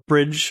or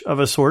bridge of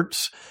a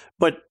sorts.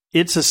 But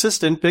its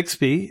assistant,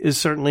 Bixby, is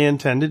certainly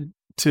intended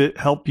to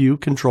help you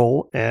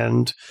control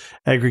and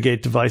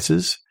aggregate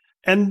devices.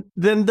 And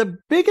then the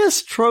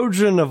biggest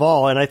Trojan of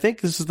all, and I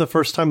think this is the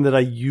first time that I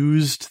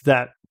used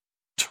that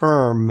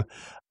term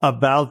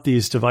about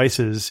these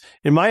devices,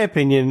 in my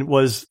opinion,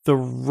 was the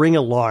Ring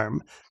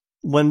alarm.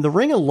 When the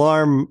Ring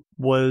alarm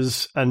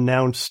was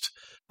announced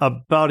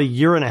about a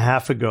year and a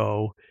half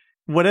ago,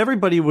 what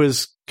everybody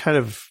was kind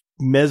of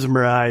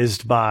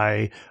mesmerized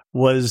by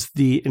was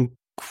the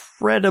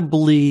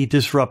incredibly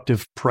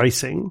disruptive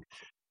pricing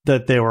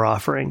that they were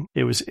offering.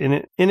 It was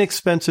an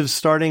inexpensive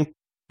starting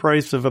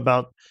price of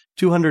about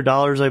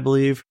 $200, I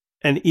believe,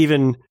 and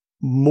even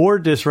more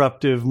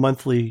disruptive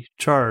monthly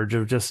charge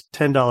of just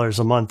 $10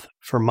 a month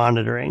for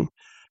monitoring.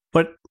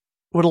 But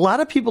what a lot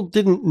of people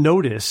didn't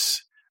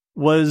notice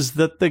was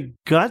that the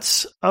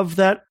guts of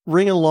that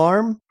Ring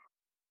alarm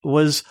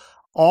was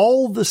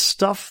all the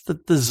stuff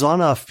that the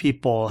Sonoff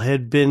people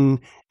had been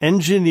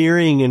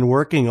engineering and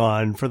working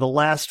on for the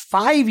last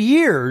 5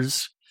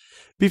 years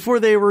before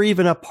they were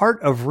even a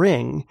part of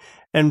Ring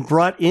and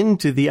brought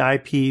into the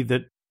IP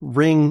that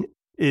Ring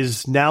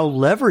is now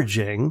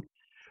leveraging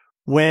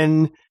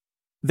when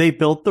they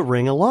built the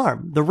Ring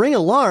alarm. The Ring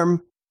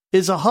alarm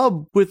is a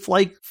hub with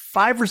like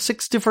 5 or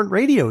 6 different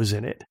radios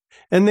in it,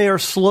 and they are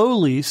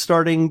slowly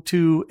starting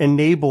to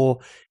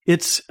enable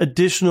its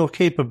additional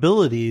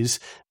capabilities,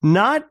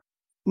 not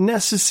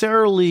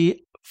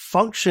necessarily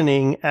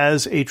functioning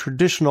as a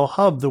traditional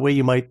hub the way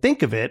you might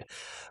think of it,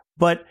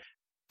 but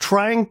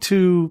trying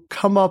to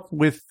come up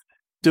with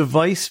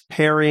device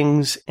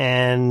pairings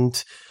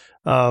and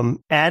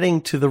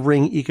adding to the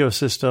Ring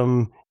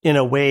ecosystem in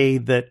a way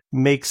that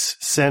makes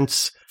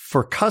sense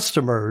for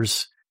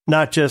customers,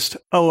 not just,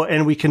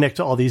 and we connect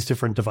to all these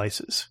different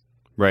devices.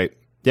 Right.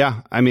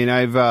 Yeah. I mean,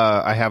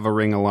 I have a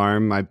Ring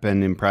alarm. I've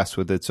been impressed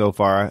with it so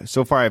far.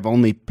 So far, I've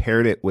only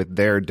paired it with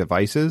their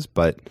devices,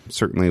 but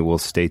certainly we'll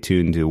stay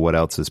tuned to what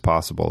else is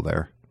possible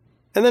there.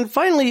 And then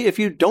finally, if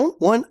you don't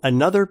want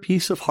another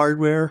piece of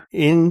hardware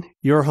in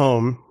your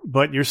home,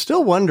 but you're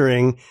still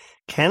wondering,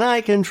 can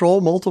I control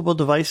multiple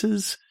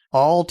devices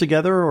all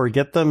together or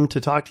get them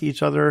to talk to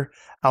each other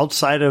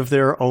outside of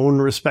their own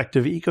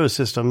respective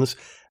ecosystems?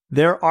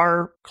 There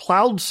are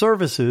cloud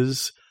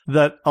services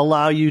that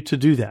allow you to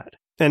do that.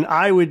 And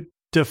I would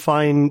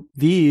define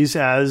these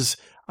as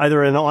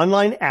either an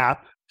online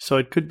app, so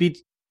it could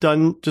be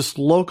done just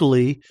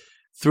locally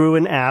through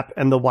an app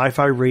and the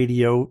Wi-Fi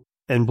radio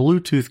and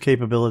Bluetooth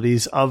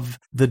capabilities of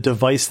the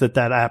device that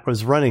app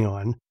was running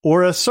on,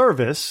 or a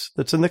service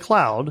that's in the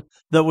cloud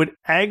that would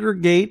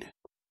aggregate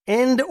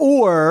and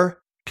or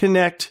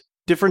connect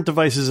different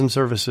devices and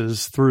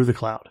services through the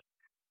cloud.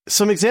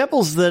 Some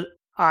examples that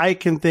I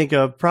can think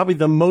of, probably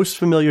the most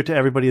familiar to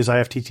everybody, is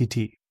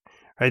IFTTT.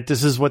 Right?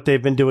 This is what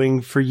they've been doing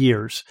for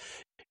years.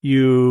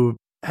 You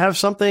have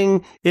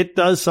something, it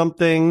does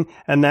something,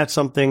 and that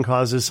something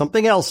causes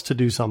something else to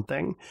do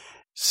something.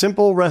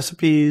 Simple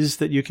recipes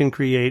that you can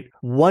create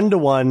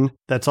one-to-one.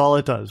 That's all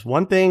it does.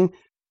 One thing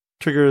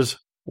triggers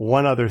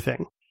one other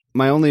thing.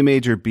 My only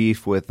major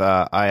beef with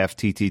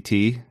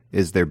IFTTT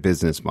is their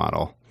business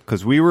model.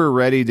 Because we had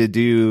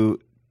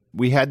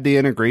the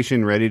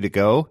integration ready to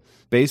go.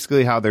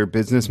 Basically, how their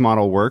business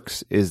model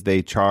works is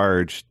they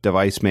charge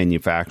device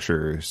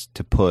manufacturers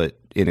to put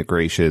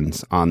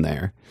integrations on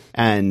there.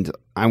 And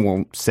I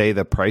won't say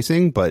the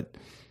pricing, but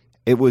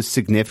it was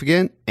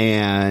significant.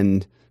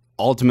 And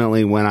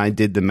ultimately, when I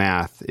did the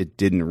math, it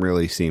didn't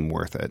really seem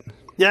worth it.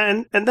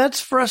 Yeah, and that's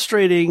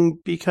frustrating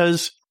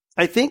because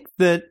I think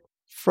that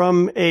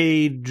from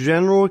a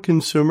general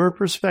consumer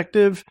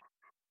perspective,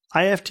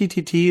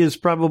 IFTTT is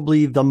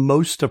probably the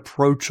most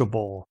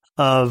approachable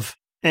of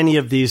any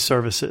of these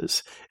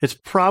services. It's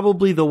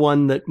probably the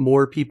one that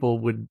more people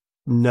would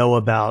know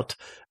about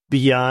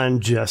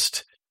beyond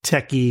just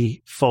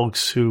techie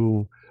folks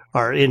who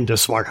are into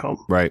smart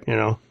home. Right. You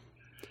know?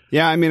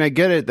 Yeah, I mean, I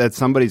get it that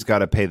somebody's got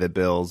to pay the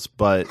bills,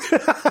 but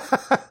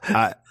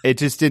it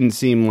just didn't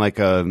seem like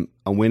a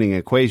winning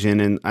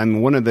equation.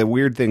 And one of the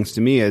weird things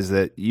to me is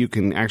that you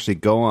can actually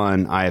go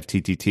on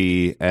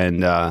IFTTT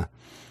and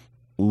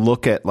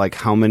look at like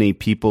how many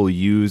people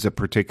use a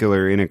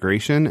particular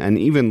integration, and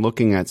even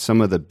looking at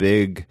some of the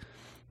big,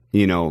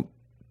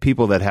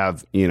 people that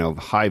have,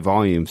 high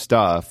volume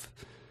stuff,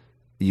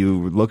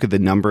 you look at the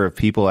number of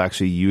people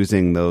actually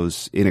using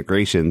those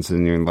integrations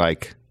and you're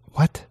like,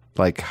 what?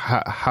 Like,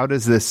 how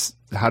does this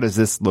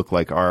look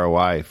like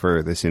ROI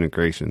for this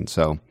integration?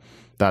 So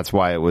that's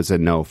why it was a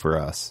no for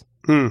us.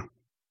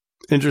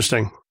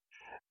 Interesting.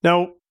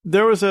 Now,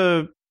 there was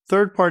a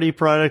third-party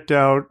product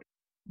out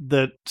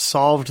that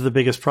solved the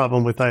biggest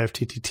problem with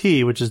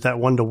IFTTT, which is that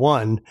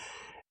one-to-one,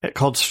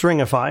 called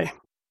Stringify.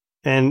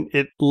 And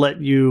it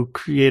let you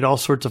create all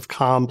sorts of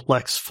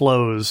complex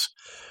flows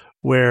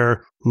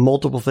where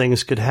multiple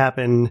things could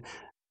happen,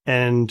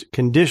 and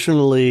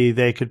conditionally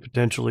they could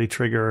potentially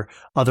trigger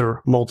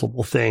other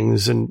multiple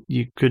things. And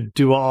you could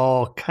do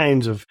all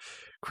kinds of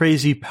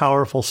crazy,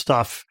 powerful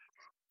stuff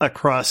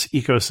across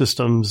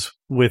ecosystems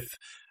with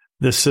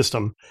this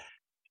system.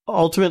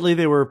 Ultimately,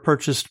 they were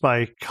purchased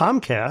by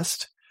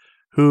Comcast,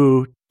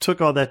 who took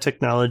all that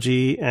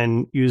technology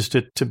and used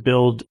it to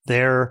build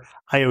their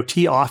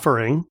IoT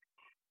offering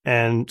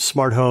and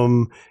smart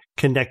home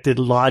connected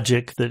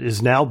logic that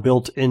is now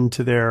built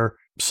into their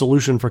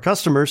solution for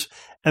customers.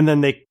 And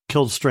then they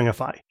killed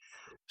Stringify.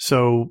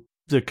 So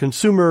the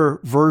consumer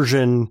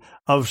version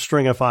of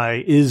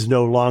Stringify is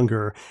no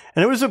longer.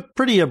 And it was a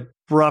pretty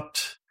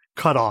abrupt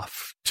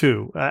cutoff,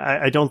 too.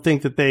 I don't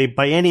think that they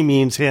by any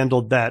means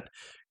handled that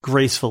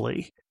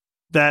gracefully.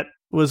 That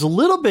was a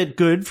little bit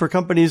good for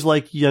companies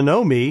like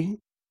Yonomi.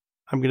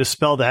 I'm going to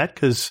spell that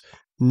because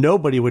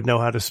nobody would know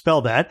how to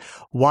spell that.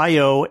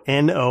 Yonomi.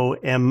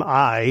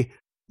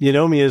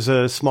 Yonomi is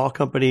a small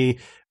company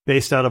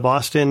based out of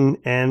Austin,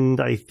 and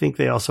I think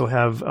they also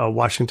have a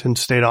Washington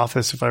State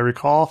office, if I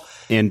recall.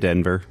 And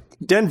Denver.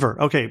 Denver.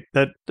 Okay,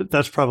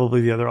 that's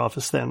probably the other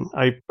office then.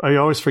 I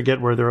always forget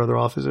where their other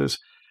office is.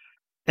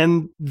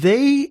 And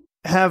they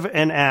have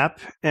an app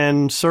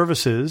and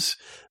services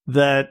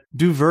that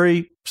do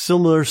very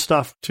similar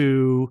stuff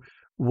to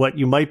what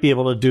you might be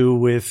able to do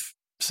with,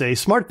 say,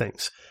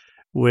 SmartThings,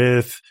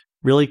 with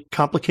really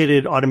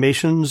complicated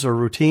automations or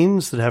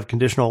routines that have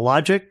conditional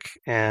logic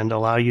and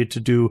allow you to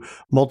do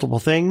multiple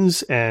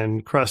things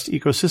and cross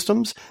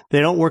ecosystems. They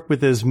don't work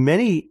with as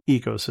many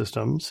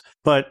ecosystems,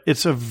 but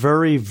it's a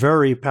very,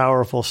 very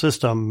powerful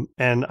system.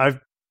 And I've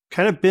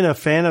kind of been a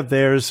fan of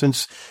theirs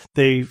since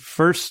they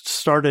first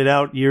started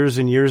out years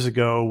and years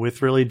ago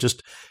with really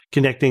just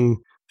connecting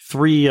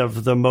 3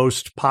 of the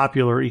most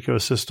popular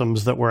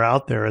ecosystems that were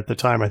out there at the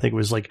time. I think it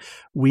was like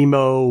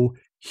Wemo,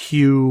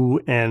 Hue,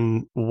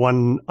 and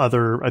one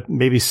other,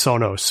 maybe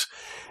Sonos.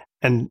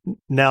 And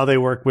now they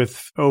work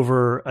with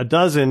over a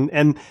dozen,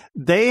 and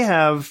they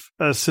have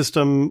a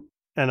system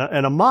and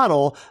a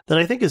model that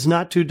I think is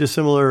not too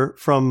dissimilar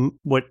from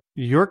what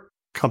your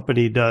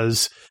company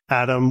does,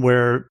 Adam,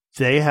 where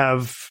they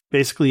have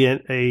basically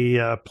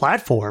a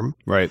platform,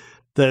 right,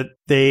 that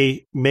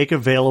they make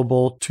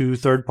available to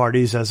third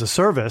parties as a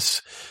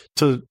service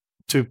to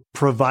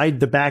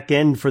provide the back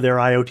end for their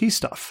IoT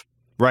stuff.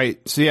 Right.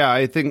 So, yeah,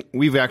 I think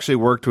we've actually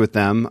worked with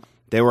them.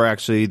 They were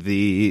actually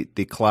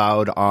the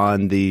cloud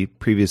on the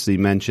previously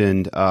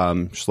mentioned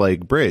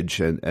Schlage bridge,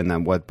 and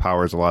then what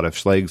powers a lot of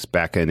Schlage's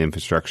backend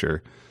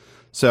infrastructure.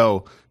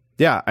 So,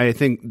 yeah, I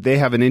think they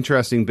have an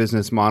interesting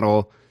business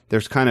model.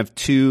 There's kind of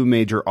 2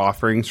 major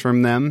offerings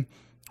from them,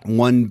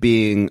 one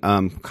being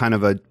kind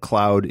of a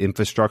cloud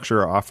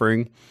infrastructure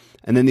offering.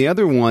 And then the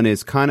other one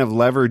is kind of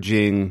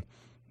leveraging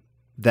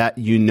that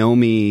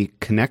Yonomi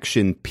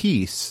connection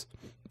piece.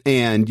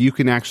 And you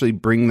can actually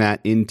bring that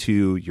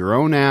into your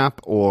own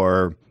app,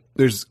 or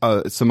there's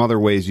some other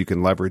ways you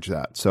can leverage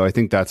that. So I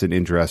think that's an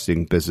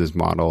interesting business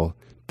model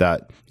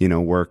that,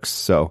 works.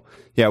 So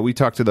yeah, we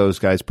talk to those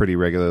guys pretty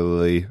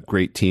regularly.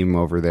 Great team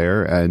over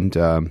there, and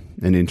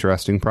an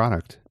interesting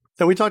product.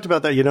 And we talked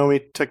about that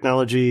Yonomi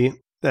technology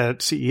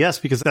at CES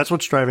because that's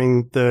what's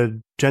driving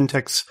the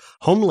Gentex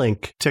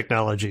HomeLink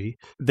technology.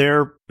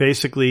 They're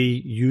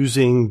basically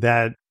using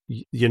that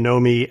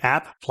Yonomi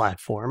app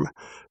platform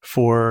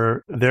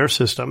for their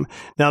system.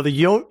 Now, the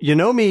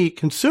Yonomi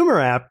consumer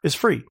app is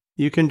free.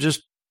 You can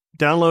just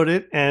download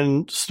it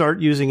and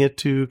start using it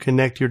to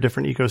connect your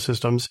different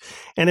ecosystems.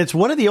 And it's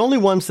one of the only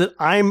ones that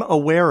I'm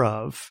aware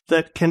of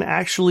that can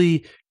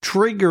actually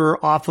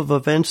trigger off of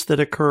events that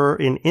occur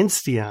in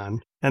Insteon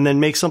and then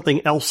make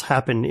something else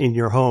happen in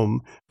your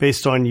home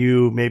based on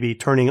you maybe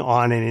turning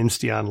on an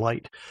Insteon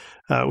light,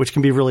 which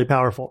can be really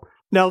powerful.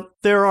 Now,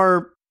 there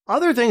are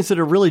other things that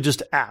are really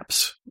just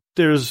apps.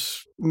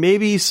 There's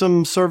maybe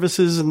some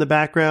services in the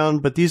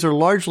background, but these are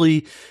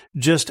largely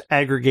just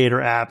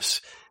aggregator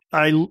apps.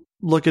 I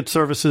look at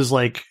services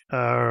like,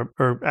 or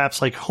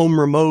apps like Home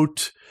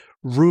Remote,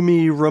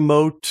 Roomy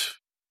Remote,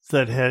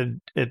 that had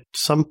at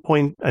some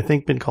point, I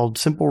think, been called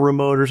Simple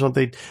Remote or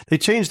something. They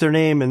changed their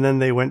name and then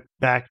they went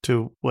back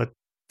to what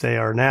they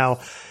are now.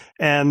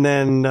 And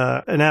then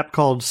an app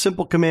called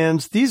Simple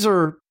Commands. These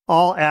are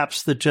all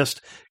apps that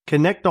just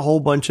connect a whole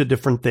bunch of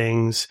different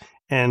things.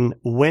 And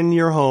when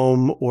you're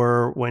home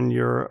or when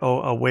you're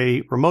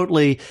away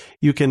remotely,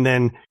 you can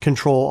then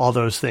control all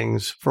those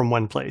things from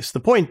one place. The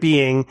point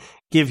being,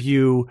 give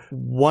you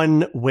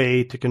one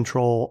way to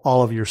control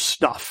all of your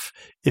stuff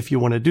if you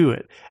want to do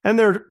it. And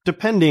they're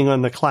depending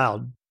on the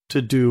cloud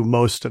to do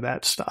most of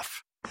that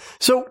stuff.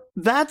 So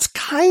that's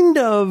kind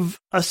of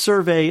a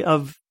survey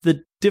of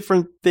the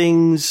different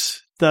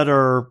things that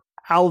are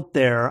out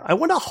there. I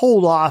want to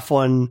hold off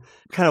on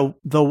kind of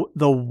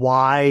the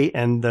why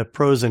and the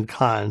pros and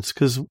cons,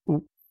 because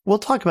we'll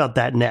talk about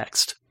that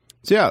next.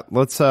 So yeah,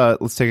 let's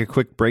take a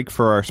quick break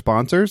for our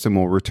sponsors, and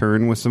we'll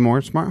return with some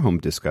more smart home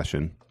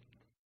discussion.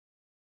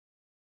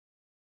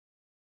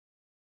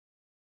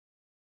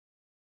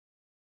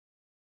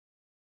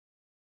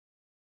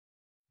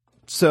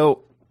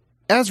 So,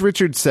 as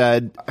Richard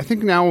said, I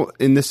think now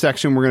in this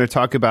section we're going to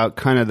talk about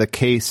kind of the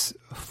case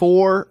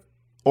for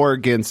or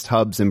against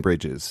hubs and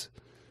bridges.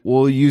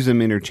 We'll use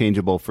them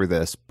interchangeable for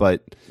this,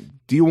 but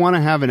do you want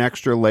to have an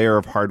extra layer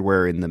of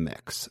hardware in the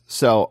mix?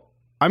 So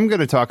I'm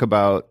going to talk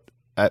about,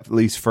 at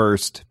least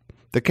first,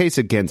 the case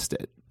against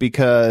it,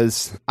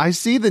 because I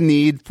see the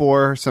need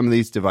for some of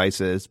these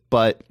devices,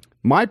 but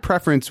my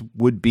preference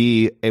would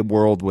be a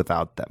world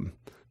without them.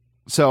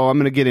 So I'm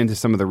going to get into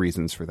some of the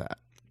reasons for that.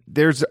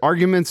 There's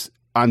arguments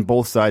on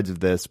both sides of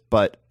this,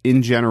 but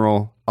in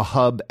general, a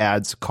hub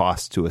adds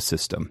cost to a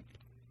system.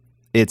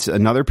 It's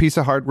another piece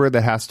of hardware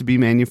that has to be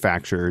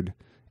manufactured.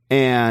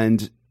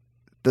 And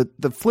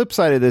the flip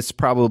side of this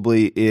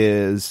probably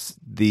is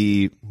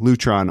the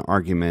Lutron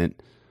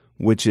argument,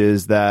 which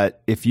is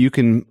that if you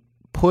can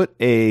put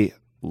a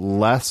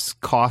less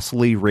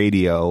costly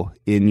radio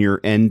in your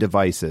end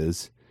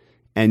devices,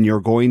 and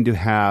you're going to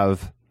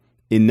have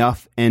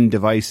enough end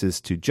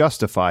devices to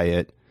justify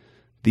it,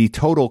 the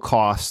total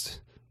cost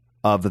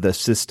of the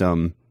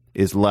system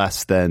is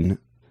less than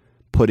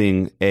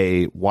putting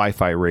a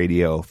Wi-Fi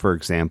radio, for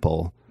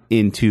example,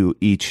 into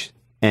each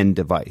end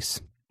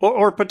device.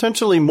 Or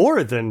potentially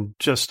more than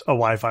just a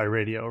Wi-Fi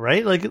radio,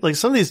 right? Like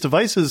some of these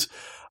devices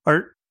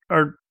are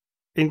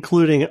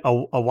including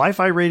a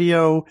Wi-Fi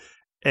radio,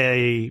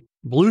 a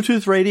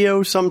Bluetooth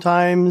radio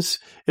sometimes.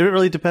 It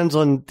really depends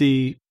on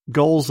the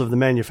goals of the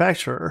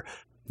manufacturer.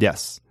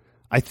 Yes.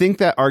 I think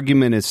that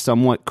argument is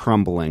somewhat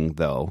crumbling,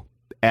 though,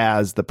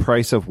 as the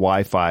price of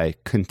Wi-Fi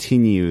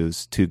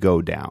continues to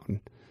go down.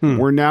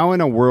 We're now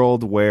in a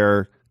world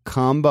where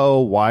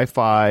combo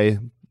Wi-Fi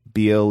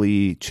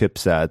BLE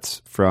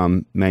chipsets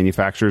from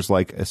manufacturers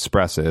like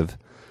Espressive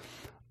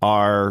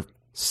are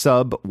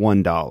sub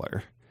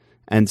 $1.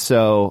 And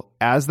so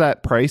as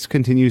that price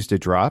continues to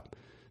drop,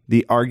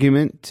 the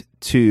argument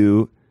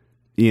to,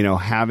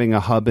 having a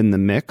hub in the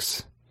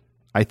mix,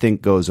 I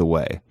think goes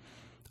away.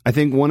 I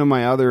think one of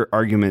my other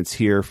arguments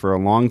here for a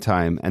long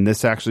time, and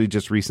this actually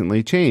just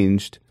recently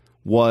changed,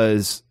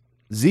 was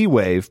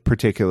Z-Wave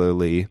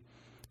particularly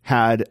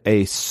had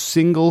a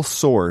single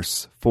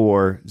source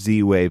for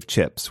Z-Wave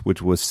chips, which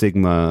was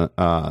Sigma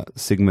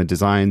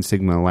Design,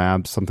 Sigma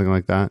Labs, something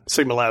like that.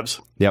 Sigma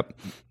Labs. Yep.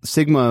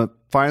 Silicon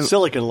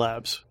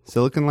Labs.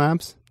 Silicon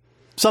Labs?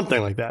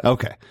 Something like that.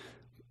 Okay.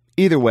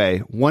 Either way,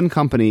 one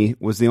company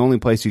was the only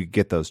place you could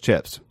get those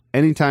chips.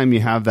 Anytime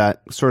you have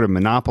that sort of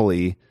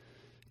monopoly,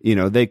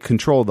 they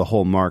control the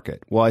whole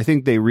market. Well, I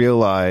think they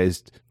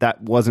realized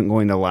that wasn't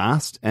going to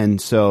last. And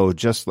so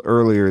just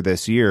earlier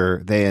this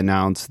year, they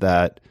announced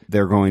that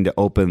they're going to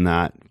open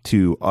that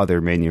to other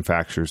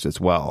manufacturers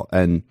as well.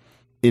 And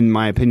in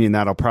my opinion,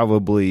 that'll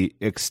probably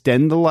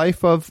extend the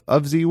life of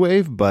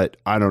Z-Wave, but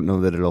I don't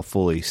know that it'll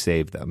fully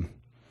save them.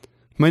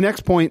 My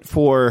next point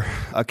for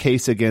a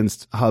case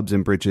against hubs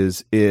and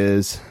bridges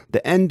is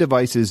the end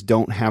devices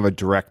don't have a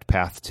direct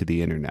path to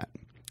the internet.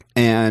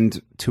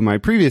 And to my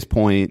previous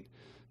point,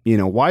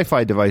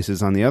 Wi-Fi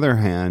devices, on the other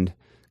hand,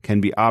 can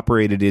be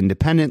operated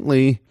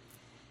independently.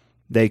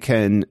 They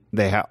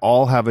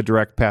all have a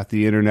direct path to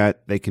the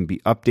internet. They can be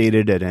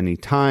updated at any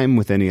time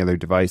with any other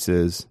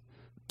devices.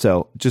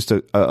 So just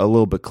a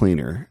little bit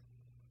cleaner.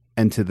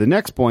 And to the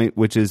next point,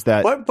 which is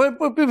that...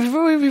 But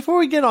before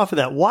we get off of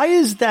that, why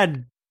is that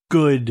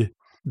good,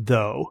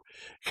 though?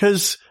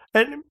 Because,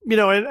 and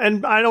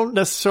I don't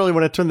necessarily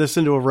want to turn this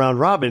into a round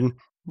robin,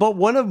 but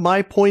one of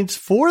my points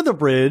for the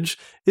bridge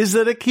is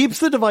that it keeps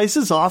the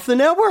devices off the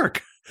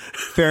network.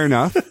 Fair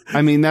enough.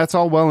 I mean, that's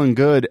all well and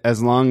good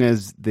as long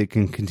as they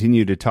can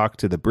continue to talk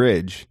to the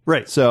bridge.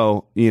 Right.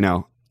 So,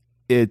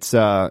 it's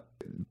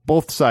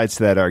both sides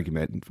to that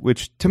argument,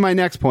 which to my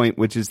next point,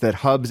 which is that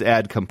hubs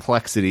add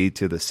complexity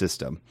to the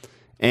system.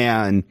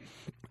 And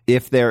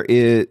if there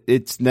is,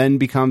 it then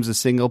becomes a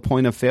single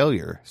point of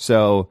failure.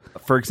 So,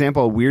 for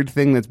example, a weird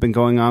thing that's been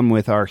going on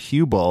with our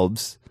Hue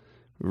bulbs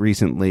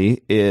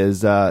recently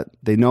is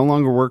they no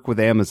longer work with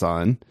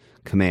Amazon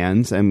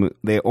commands, and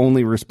they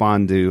only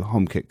respond to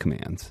HomeKit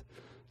commands.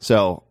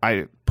 So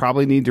I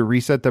probably need to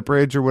reset the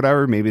bridge or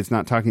whatever. Maybe it's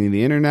not talking to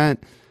the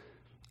internet.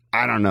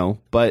 I don't know.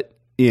 But,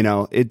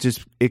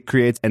 it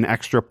creates an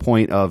extra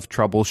point of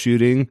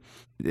troubleshooting.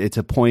 It's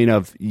a point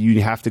of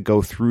you have to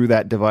go through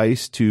that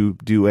device to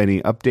do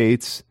any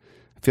updates.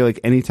 I feel like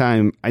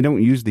anytime I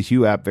don't use the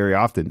Hue app very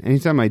often.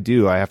 Anytime I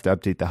do, I have to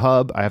update the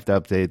hub. I have to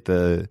update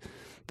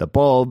the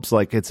bulbs.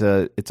 Like it's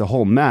a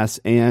whole mess.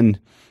 And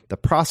the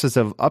process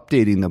of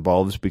updating the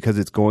bulbs, because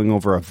it's going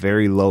over a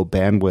very low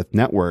bandwidth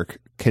network,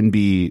 can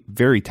be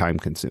very time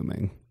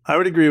consuming. I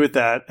would agree with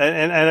that.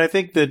 And I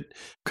think that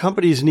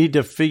companies need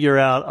to figure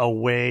out a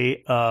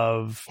way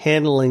of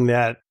handling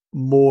that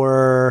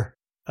more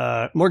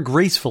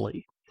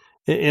gracefully.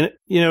 And,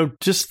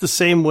 just the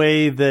same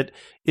way that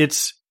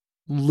it's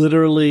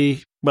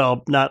literally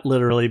Well, not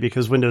literally,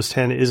 because Windows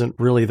 10 isn't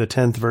really the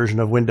 10th version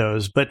of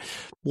Windows. But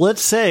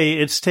let's say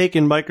it's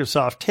taken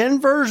Microsoft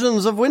 10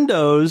 versions of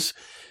Windows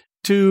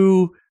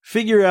to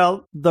figure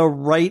out the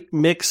right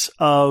mix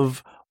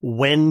of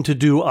when to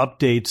do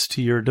updates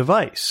to your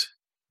device.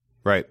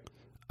 Right.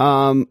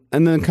 And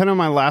then kind of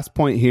my last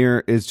point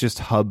here is just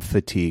hub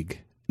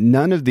fatigue.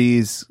 None of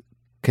these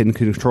can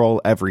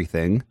control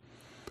everything.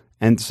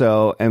 And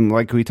so, and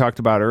like we talked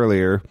about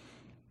earlier,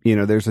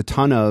 there's a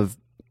ton of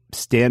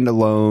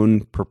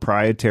standalone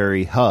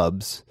proprietary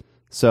hubs.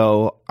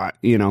 So,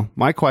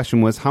 my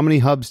question was, how many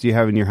hubs do you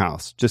have in your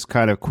house? Just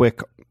kind of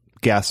quick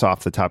guess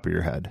off the top of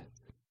your head.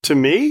 To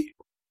me?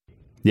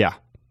 Yeah.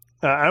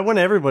 I want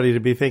everybody to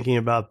be thinking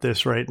about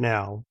this right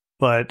now,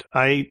 but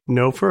I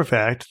know for a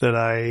fact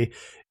that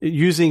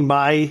using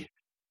my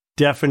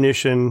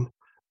definition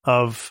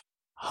of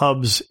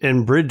hubs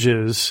and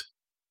bridges,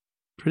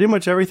 pretty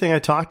much everything I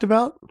talked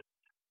about,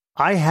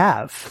 I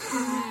have.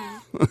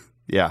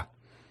 Yeah.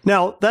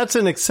 Now, that's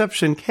an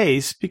exception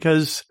case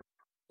because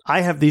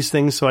I have these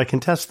things so I can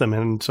test them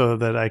and so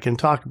that I can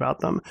talk about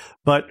them.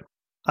 But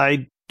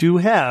I do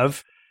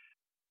have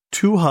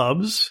 2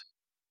 hubs.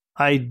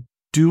 I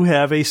do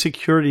have a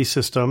security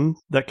system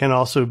that can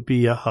also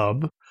be a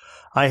hub.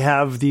 I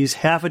have these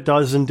half a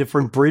dozen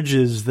different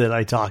bridges that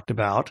I talked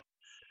about.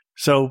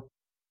 So,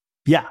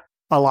 yeah,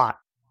 a lot.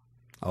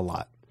 A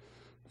lot.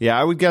 Yeah,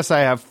 I would guess I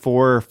have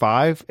 4 or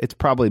 5. It's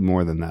probably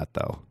more than that,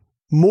 though.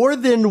 More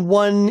than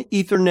one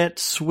Ethernet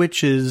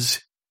switch's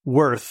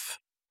worth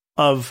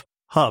of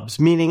hubs,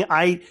 meaning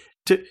an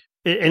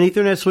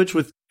Ethernet switch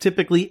with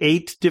typically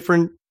 8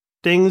 different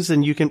things,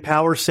 and you can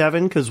power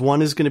 7 because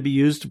one is going to be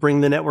used to bring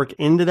the network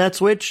into that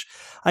switch.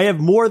 I have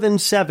more than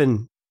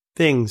 7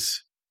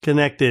 things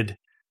connected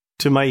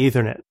to my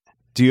Ethernet.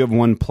 Do you have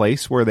one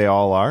place where they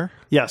all are?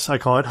 Yes, I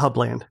call it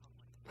Hubland.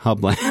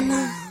 Hubland.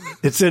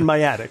 It's in my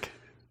attic.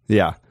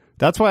 Yeah.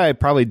 That's why I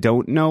probably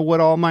don't know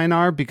what all mine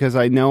are, because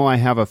I know I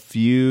have a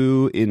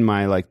few in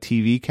my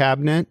TV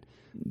cabinet.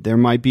 There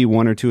might be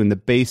 1 or 2 in the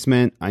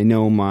basement. I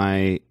know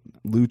my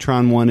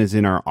Lutron one is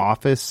in our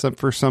office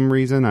for some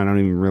reason. I don't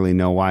even really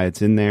know why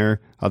it's in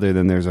there, other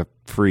than there's a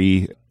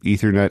free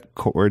Ethernet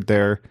cord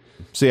there.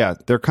 So yeah,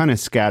 they're kind of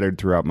scattered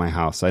throughout my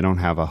house. I don't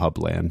have a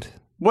Hubland.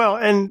 Well,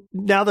 and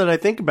now that I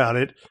think about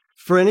it,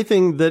 for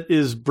anything that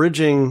is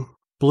bridging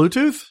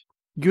Bluetooth,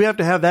 you have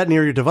to have that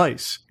near your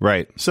device.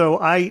 Right. So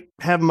I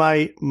have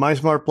my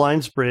Smart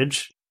Blinds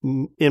bridge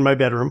in my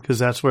bedroom because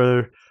that's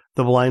where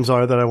the blinds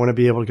are that I want to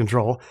be able to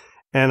control.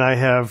 And I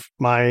have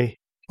my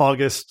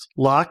August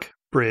lock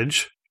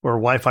bridge or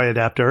Wi-Fi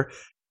adapter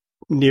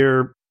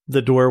near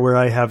the door where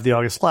I have the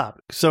August lock.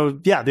 So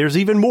yeah, there's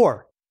even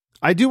more.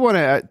 I do want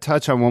to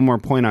touch on one more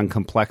point on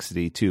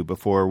complexity too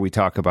before we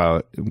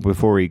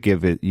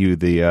give you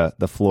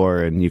the floor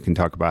and you can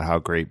talk about how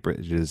great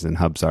bridges and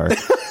hubs are.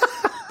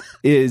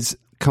 Is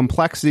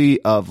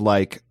complexity of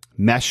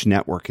mesh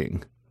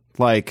networking.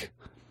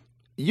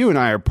 You and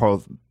I are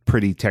both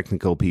pretty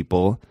technical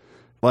people.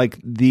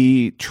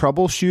 The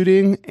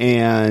troubleshooting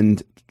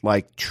and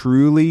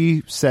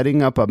truly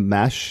setting up a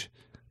mesh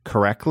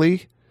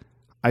correctly,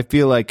 I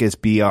feel like is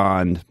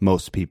beyond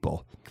most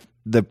people.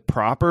 The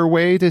proper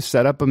way to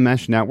set up a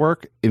mesh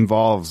network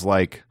involves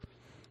I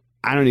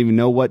don't even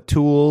know what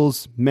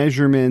tools,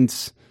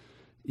 measurements,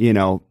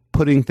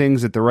 putting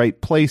things at the right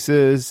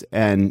places.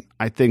 And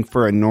I think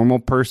for a normal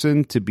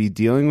person to be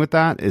dealing with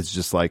that is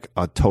just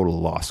a total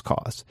lost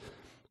cause.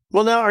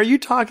 Well, now, are you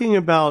talking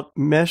about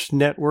mesh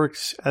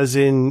networks as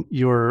in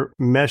your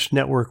mesh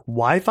network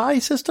Wi-Fi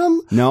system?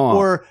 No.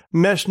 Or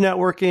mesh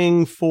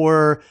networking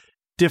for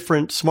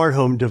different smart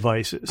home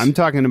devices? I'm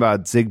talking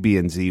about Zigbee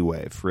and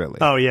Z-Wave, really.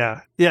 Oh,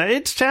 yeah. Yeah,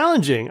 it's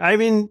challenging. I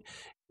mean,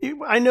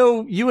 I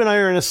know you and I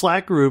are in a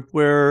Slack group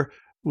where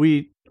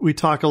we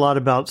talk a lot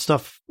about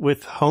stuff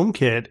with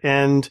HomeKit,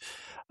 and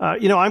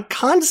I'm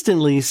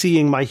constantly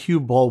seeing my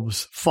Hue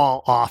bulbs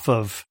fall off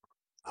of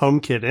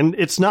HomeKit, and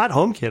it's not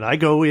HomeKit. I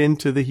go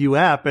into the Hue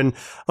app, and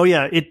oh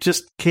yeah, it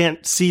just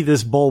can't see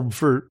this bulb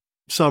for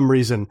some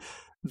reason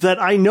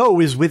that I know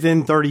is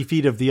within 30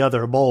 feet of the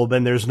other bulb,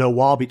 and there's no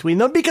wall between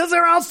them because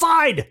they're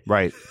outside.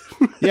 Right.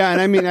 Yeah, and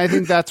I mean, I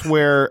think that's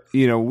where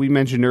we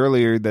mentioned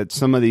earlier that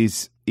some of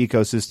these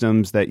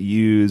ecosystems that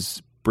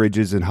use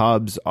bridges and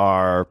hubs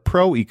are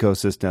pro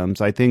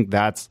ecosystems. I think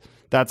that's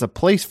a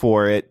place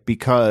for it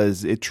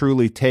because it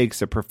truly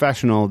takes a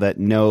professional that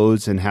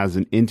knows and has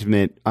an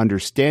intimate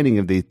understanding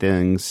of these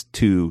things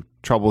to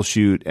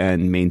troubleshoot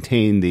and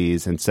maintain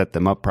these and set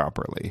them up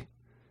properly.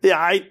 Yeah,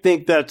 I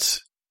think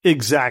that's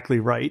exactly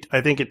right.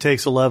 I think it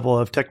takes a level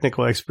of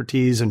technical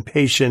expertise and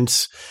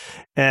patience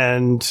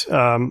and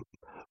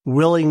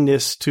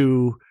willingness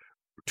to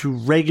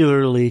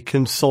regularly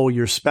console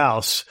your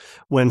spouse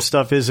when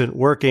stuff isn't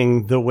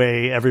working the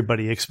way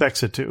everybody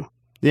expects it to.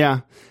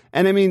 Yeah.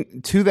 And I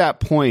mean, to that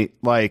point,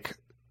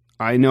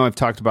 I know I've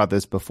talked about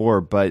this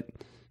before, but,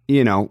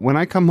 when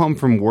I come home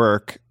from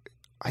work,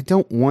 I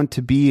don't want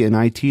to be an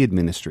IT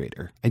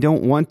administrator. I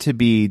don't want to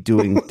be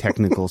doing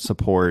technical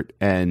support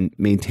and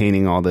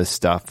maintaining all this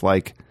stuff.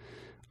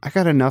 I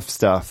got enough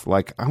stuff.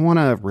 Like, I want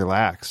to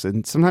relax.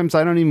 And sometimes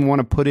I don't even want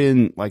to put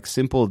in like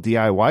simple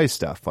DIY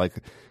stuff. Like,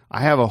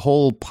 I have a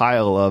whole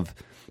pile of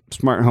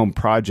smart home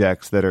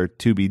projects that are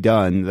to be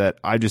done that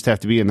I just have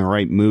to be in the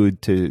right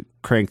mood to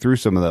crank through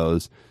some of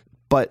those.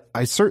 But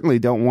I certainly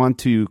don't want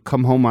to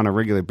come home on a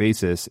regular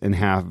basis and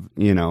have,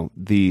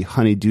 the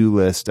honey-do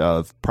list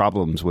of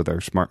problems with our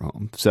smart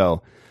home.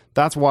 So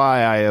that's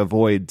why I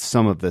avoid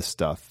some of this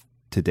stuff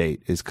to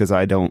date, is because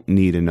I don't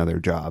need another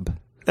job.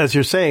 As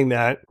you're saying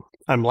that,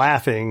 I'm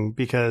laughing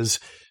because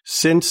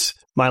since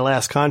my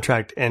last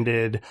contract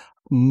ended,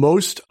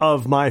 most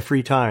of my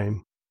free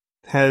time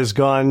has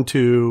gone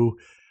to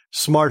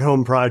smart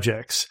home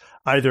projects,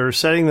 either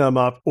setting them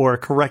up or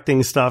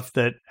correcting stuff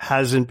that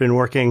hasn't been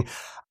working.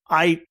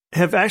 I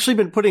have actually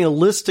been putting a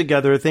list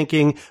together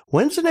thinking,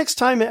 when's the next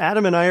time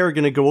Adam and I are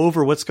going to go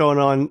over what's going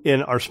on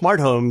in our smart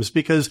homes?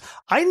 Because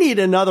I need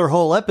another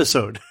whole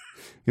episode.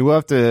 We'll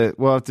have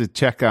to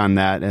check on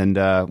that. And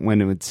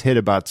when it's hit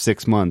about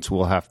 6 months,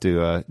 we'll have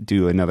to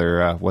do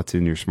another What's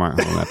in Your Smart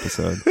Home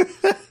episode.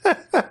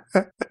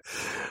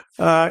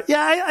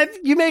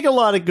 You make a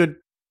lot of good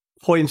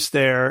points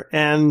there.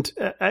 And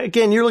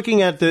again, you're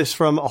looking at this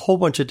from a whole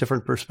bunch of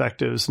different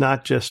perspectives,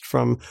 not just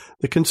from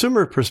the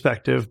consumer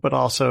perspective, but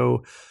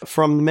also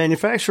from the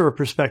manufacturer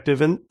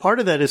perspective. And part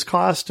of that is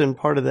cost, and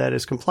part of that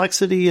is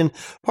complexity, and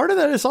part of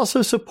that is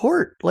also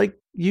support. Like,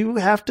 you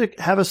have to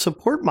have a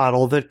support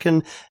model that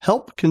can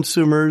help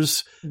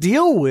consumers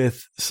deal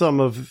with some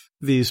of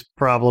these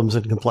problems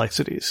and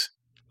complexities.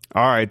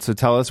 All right. So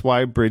tell us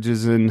why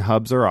bridges and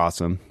hubs are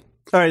awesome.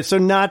 All right. So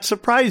not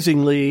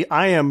surprisingly,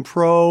 I am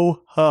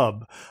pro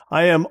hub.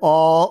 I am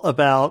all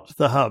about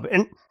the hub.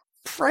 And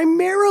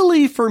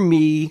primarily for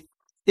me,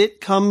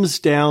 it comes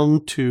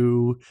down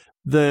to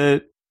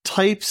the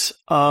types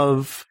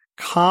of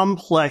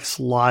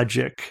complex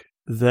logic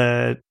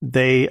that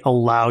they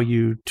allow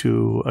you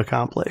to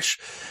accomplish.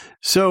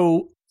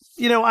 So,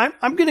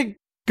 I'm going to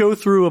go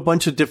through a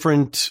bunch of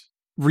different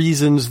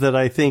reasons that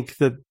I think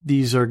that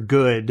these are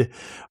good,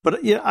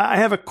 but I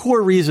have a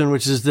core reason,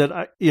 which is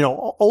that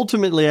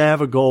ultimately I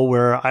have a goal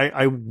where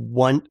I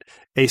want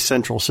a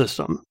central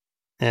system,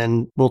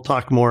 and we'll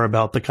talk more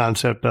about the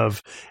concept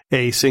of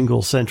a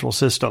single central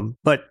system.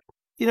 But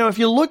if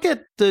you look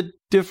at the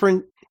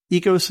different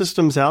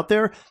ecosystems out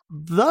there,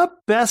 the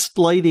best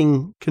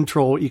lighting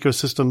control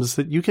ecosystems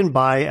that you can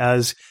buy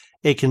as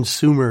a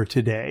consumer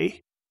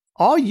today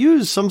all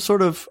use some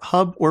sort of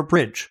hub or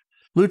bridge.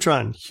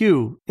 Lutron,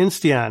 Hue,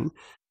 Insteon.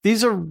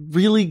 These are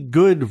really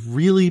good,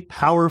 really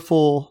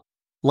powerful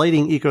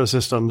lighting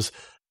ecosystems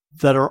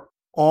that are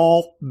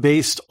all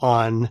based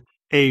on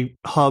a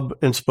hub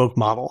and spoke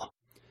model.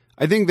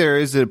 I think there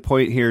is a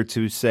point here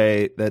to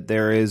say that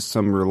there is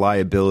some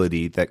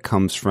reliability that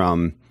comes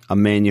from a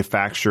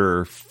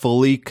manufacturer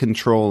fully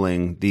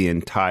controlling the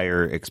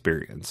entire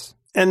experience.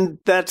 And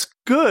that's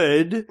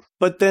good,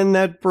 but then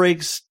that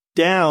breaks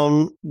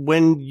down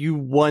when you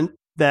want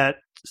that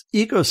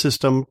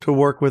ecosystem to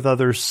work with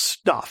other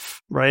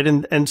stuff, right?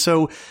 And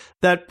so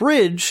that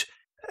bridge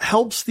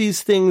helps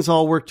these things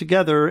all work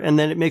together, and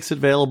then it makes it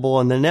available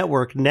on the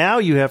network. Now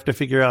you have to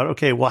figure out,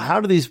 okay, well, how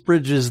do these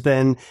bridges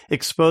then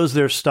expose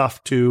their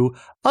stuff to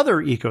other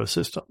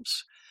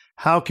ecosystems?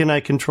 How can I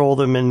control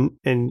them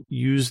and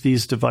use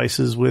these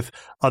devices with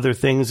other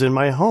things in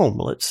my home?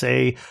 Let's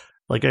say,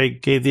 like I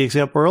gave the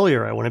example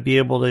earlier, I want to be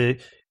able to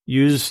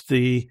use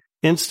the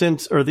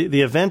instance or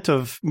the event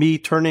of me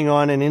turning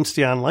on an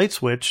Insteon light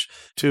switch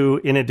to,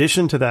 in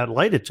addition to that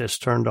light it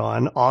just turned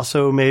on,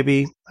 also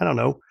maybe, I don't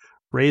know,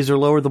 raise or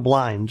lower the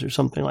blinds or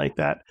something like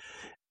that.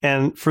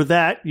 And for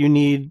that, you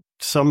need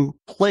some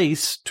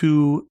place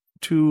to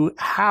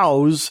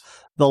house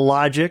the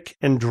logic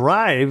and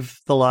drive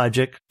the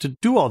logic to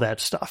do all that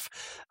stuff.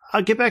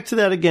 I'll get back to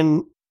that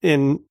again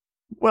I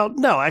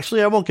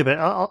won't get back.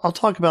 I'll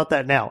talk about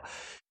that now.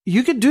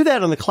 You could do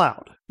that on the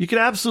cloud. You could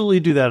absolutely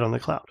do that on the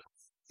cloud.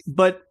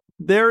 But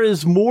there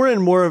is more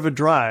and more of a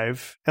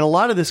drive, and a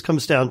lot of this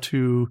comes down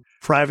to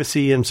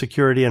privacy and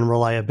security and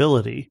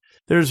reliability.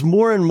 There's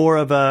more and more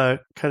of a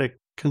kind of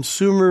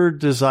consumer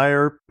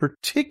desire,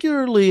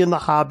 particularly in the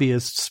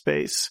hobbyist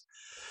space,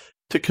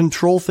 to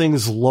control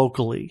things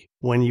locally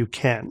when you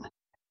can.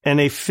 And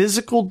a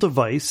physical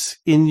device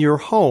in your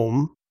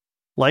home,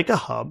 like a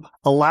hub,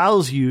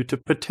 allows you to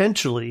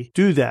potentially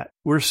do that.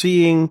 We're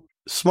seeing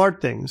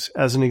SmartThings,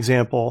 as an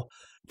example,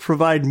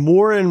 provide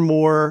more and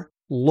more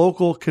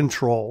local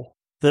control,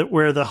 that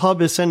where the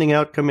hub is sending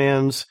out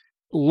commands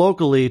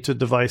locally to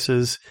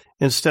devices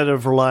instead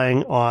of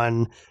relying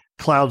on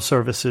cloud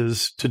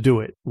services to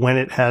do it when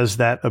it has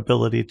that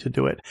ability to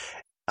do it.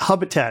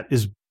 Hubitat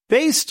is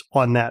based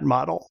on that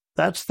model.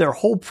 That's their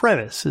whole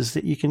premise, is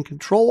that you can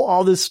control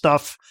all this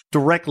stuff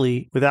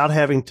directly without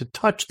having to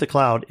touch the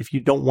cloud if you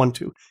don't want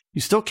to.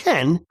 You still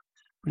can,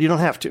 but you don't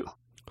have to.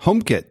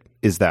 HomeKit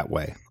is that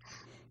way.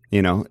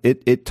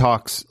 It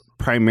talks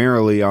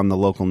primarily on the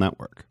local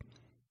network.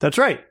 That's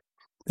right.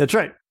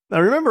 Now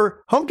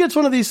remember, HomeKit's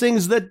one of these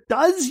things that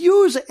does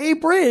use a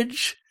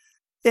bridge.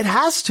 It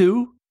has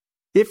to,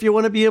 if you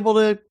want to be able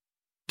to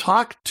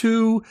talk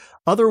to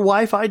other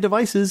Wi-Fi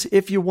devices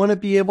if you want to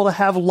be able to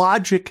have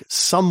logic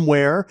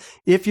somewhere,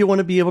 if you want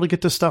to be able to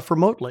get to stuff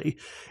remotely.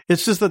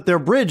 It's just that their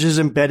bridge is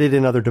embedded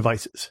in other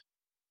devices.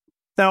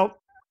 Now,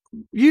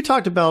 you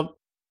talked about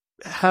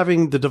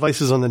having the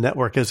devices on the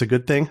network as a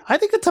good thing. I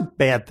think that's a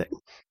bad thing.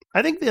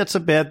 I think that's a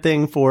bad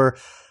thing for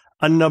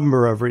a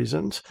number of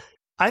reasons.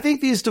 I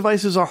think these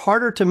devices are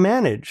harder to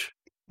manage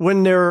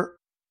when they're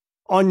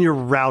on your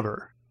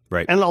router.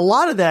 Right. And a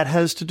lot of that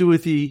has to do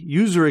with the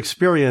user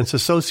experience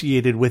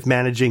associated with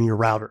managing your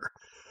router.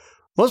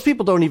 Most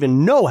people don't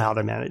even know how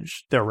to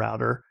manage their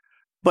router,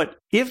 but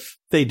if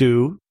they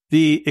do,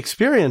 the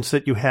experience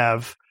that you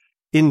have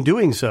in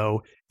doing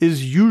so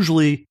is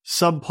usually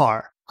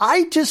subpar.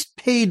 I just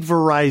paid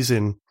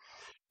Verizon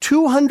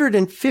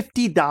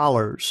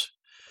 $250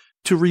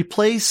 to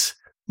replace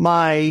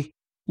my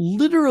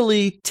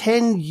literally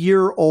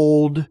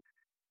 10-year-old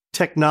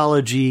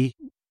technology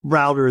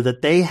router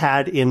that they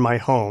had in my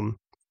home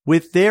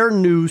with their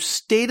new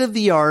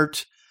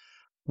state-of-the-art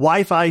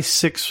Wi-Fi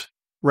 6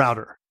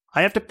 router.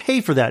 I have to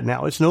pay for that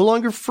now. It's no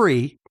longer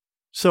free.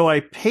 So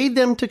I paid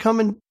them to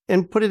come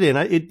and put it in.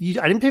 I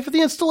didn't pay for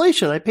the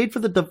installation. I paid for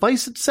the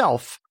device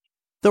itself.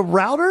 The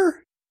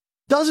router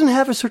doesn't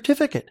have a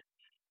certificate.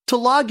 To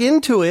log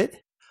into it,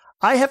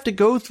 I have to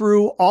go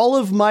through all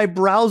of my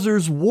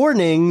browser's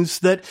warnings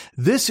that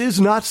this is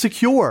not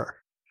secure.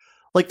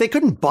 Like, they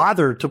couldn't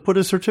bother to put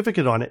a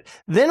certificate on it.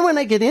 Then when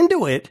I get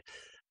into it,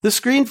 the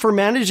screen for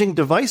managing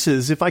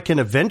devices, if I can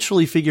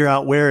eventually figure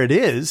out where it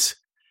is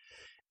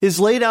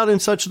laid out in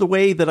such the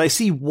way that I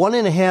see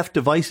 1.5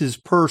 devices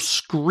per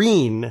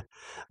screen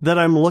that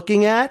I'm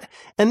looking at.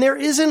 And there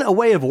isn't a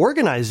way of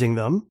organizing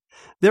them.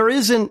 There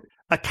isn't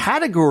a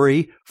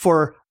category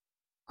for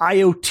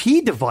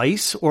IoT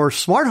device or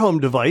smart home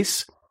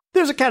device.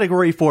 There's a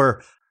category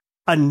for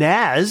a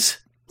NAS.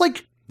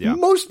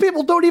 Most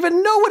people don't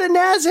even know what a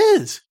NAS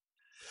is.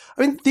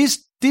 I mean,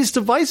 these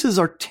devices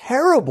are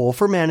terrible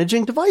for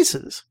managing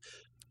devices.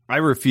 I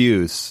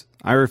refuse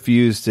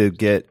to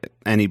get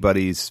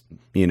anybody's,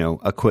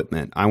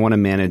 equipment. I want to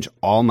manage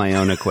all my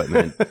own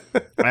equipment.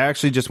 I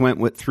actually just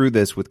went through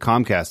this with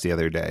Comcast the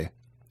other day.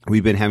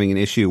 We've been having an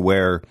issue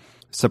where,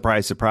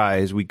 surprise,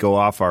 surprise, we go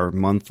off over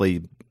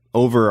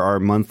our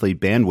monthly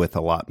bandwidth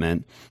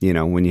allotment.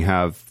 When you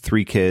have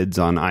 3 kids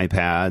on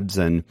iPads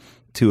and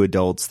 2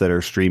 adults that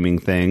are streaming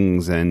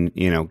things and,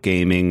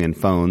 gaming and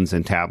phones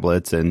and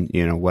tablets and,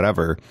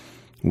 whatever,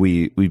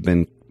 we've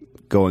been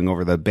going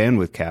over the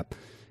bandwidth cap.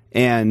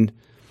 And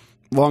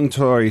long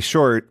story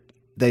short,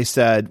 they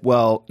said,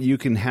 well, you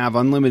can have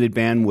unlimited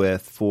bandwidth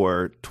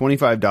for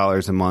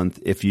 $25 a month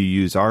if you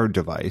use our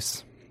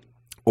device.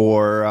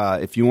 Or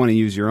if you want to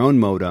use your own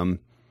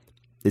modem,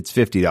 it's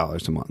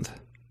 $50 a month,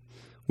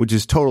 which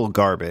is total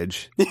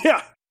garbage.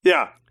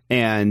 Yeah.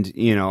 And,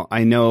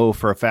 I know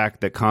for a fact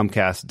that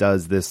Comcast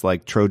does this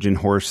like Trojan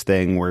horse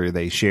thing where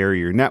they share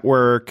your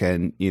network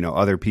and,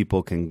 other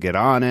people can get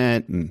on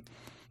it. And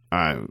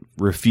I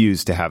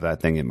refuse to have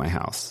that thing in my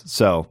house.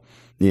 So,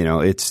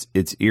 it's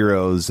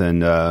Eeros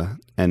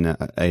and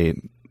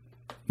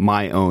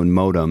my own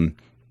modem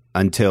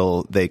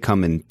until they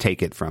come and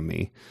take it from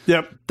me.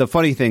 Yep. The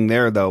funny thing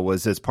there, though,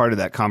 was as part of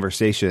that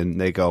conversation,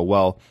 they go,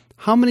 well,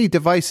 how many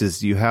devices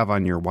do you have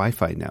on your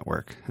Wi-Fi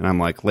network? And I'm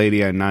like,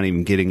 lady, I'm not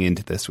even getting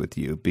into this with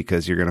you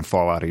because you're going to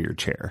fall out of your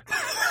chair.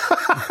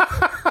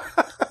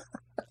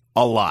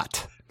 A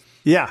lot.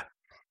 Yeah.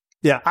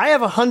 I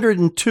have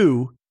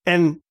 102,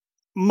 and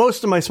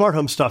most of my smart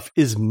home stuff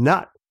is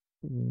not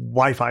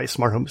Wi-Fi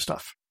smart home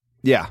stuff.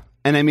 Yeah.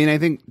 And I mean, I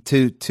think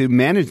to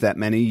manage that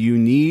many, you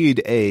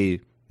need a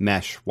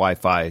mesh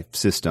Wi-Fi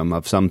system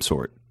of some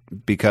sort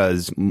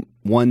because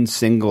one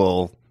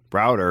single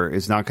router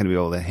is not going to be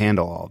able to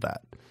handle all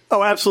that.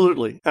 Oh,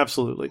 absolutely.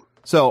 Absolutely.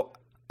 So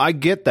I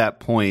get that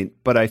point,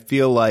 but I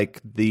feel like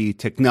the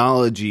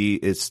technology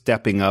is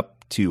stepping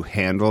up to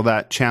handle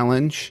that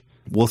challenge.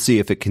 We'll see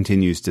if it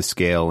continues to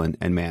scale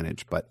and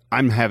manage, but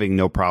I'm having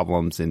no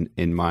problems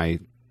in my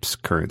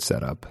current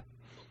setup.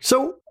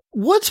 So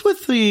I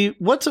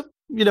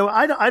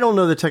don't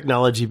know the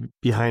technology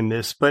behind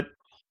this, but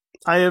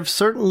I have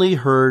certainly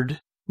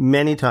heard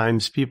many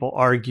times people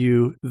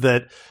argue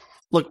that,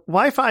 look,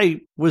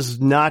 Wi-Fi was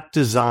not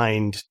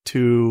designed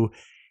to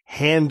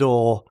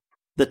handle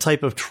the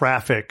type of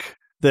traffic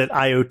that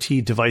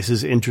IoT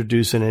devices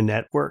introduce in a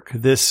network.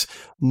 This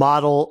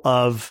model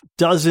of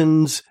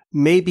dozens,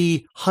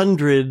 maybe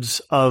hundreds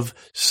of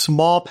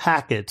small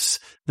packets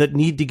that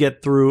need to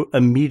get through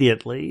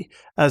immediately,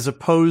 as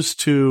opposed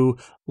to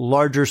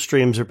larger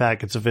streams or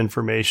packets of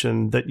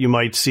information that you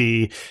might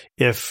see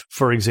if,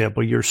 for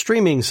example, you're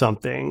streaming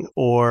something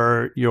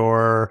or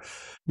you're,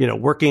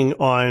 working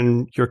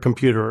on your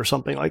computer or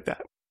something like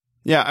that.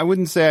 Yeah, I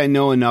wouldn't say I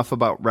know enough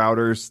about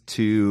routers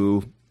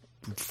to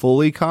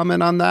fully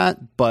comment on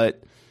that,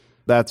 but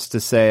that's to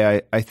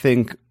say I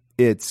think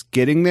it's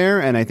getting there,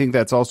 and I think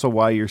that's also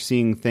why you're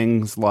seeing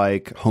things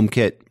like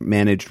HomeKit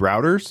managed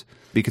routers.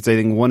 because I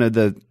think one of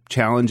the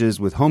challenges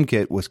with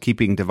HomeKit was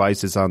keeping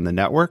devices on the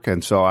network.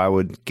 And so I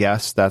would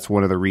guess that's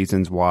one of the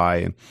reasons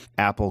why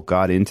Apple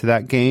got into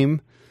that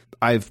game.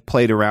 I've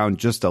played around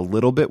just a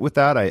little bit with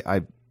that.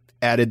 I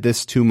added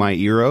this to my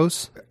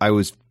Eros. I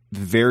was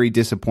very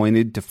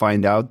disappointed to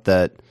find out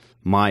that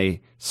my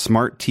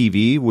smart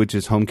TV, which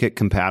is HomeKit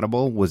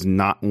compatible, was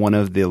not one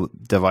of the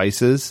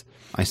devices.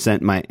 I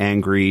sent my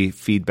angry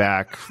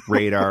feedback,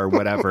 radar,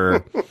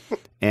 whatever,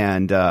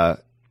 and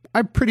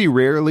I pretty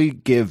rarely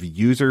give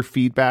user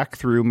feedback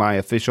through my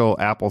official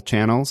Apple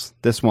channels.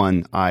 This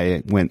one,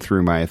 I went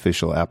through my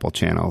official Apple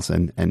channels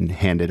and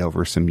handed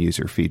over some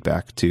user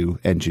feedback to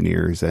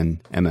engineers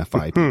and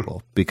MFI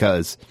people,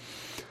 because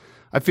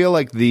I feel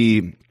like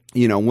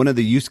one of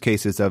the use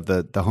cases of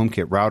the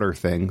HomeKit router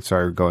thing,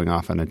 sorry, we're going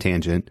off on a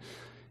tangent,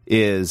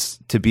 is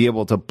to be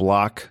able to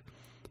block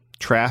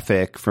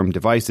traffic from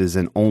devices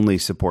and only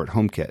support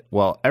HomeKit.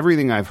 Well,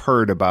 everything I've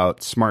heard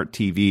about smart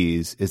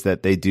TVs is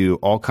that they do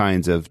all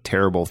kinds of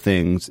terrible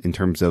things in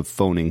terms of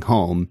phoning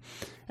home.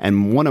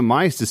 And one of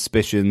my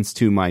suspicions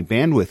to my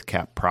bandwidth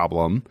cap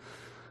problem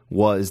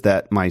was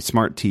that my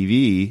smart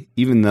TV,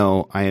 even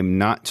though I am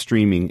not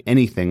streaming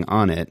anything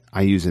on it,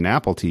 I use an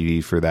Apple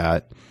TV for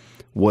that,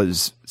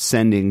 was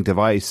sending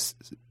device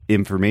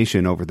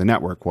information over the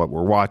network, what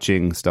we're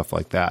watching, stuff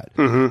like that.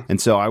 Mm-hmm.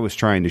 And so I was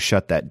trying to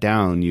shut that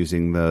down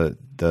using the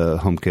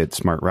HomeKit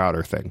smart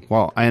router thing.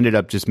 Well, I ended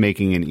up just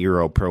making an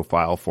Eero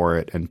profile for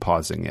it and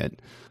pausing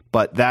it.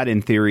 But that,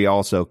 in theory,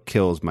 also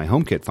kills my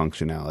HomeKit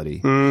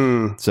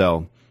functionality.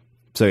 So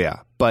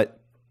yeah.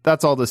 But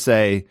that's all to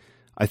say,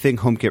 I think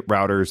HomeKit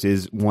routers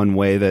is one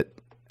way that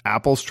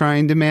Apple's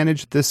trying to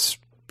manage this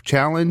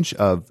challenge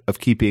of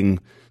keeping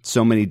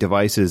so many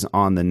devices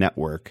on the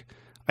network.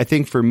 I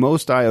think for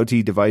most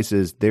IoT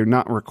devices, they're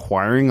not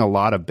requiring a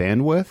lot of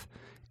bandwidth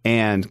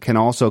and can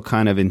also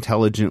kind of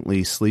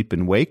intelligently sleep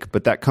and wake.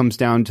 But that comes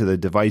down to the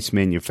device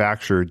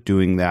manufacturer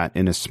doing that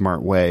in a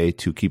smart way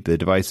to keep the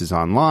devices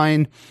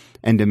online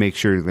and to make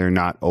sure they're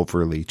not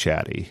overly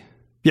chatty.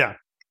 Yeah.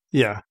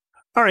 Yeah.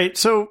 All right.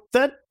 So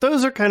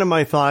those are kind of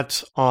my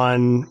thoughts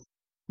on,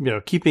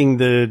 keeping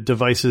the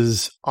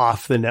devices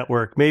off the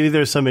network. Maybe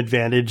there's some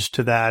advantage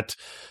to that.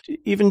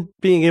 Even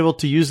being able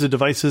to use the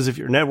devices if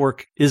your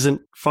network isn't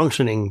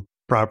functioning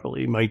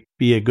properly might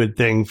be a good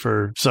thing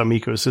for some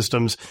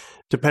ecosystems,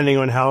 depending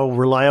on how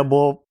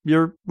reliable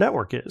your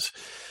network is.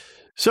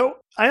 So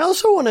I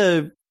also want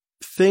to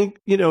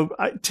think,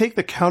 I take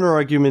the counter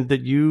argument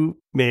that you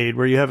made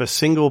where you have a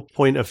single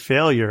point of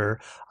failure.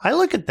 I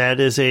look at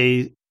that as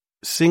a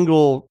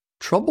single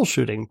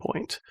troubleshooting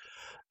point.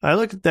 I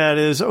look at that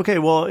as, okay,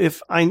 well,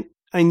 if I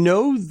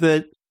know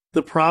that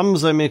the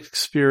problems I'm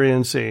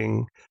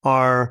experiencing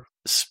are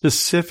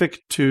specific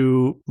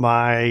to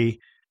my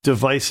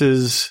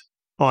devices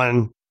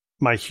on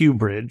my Hue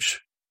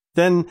bridge,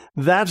 then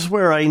that's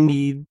where I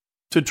need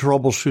to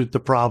troubleshoot the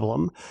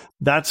problem.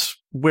 That's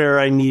where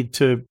I need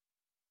to,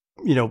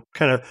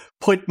 kind of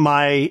put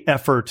my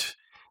effort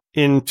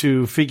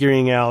into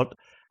figuring out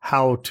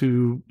how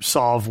to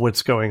solve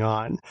what's going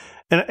on.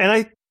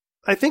 And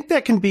I think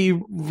that can be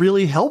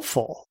really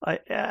helpful.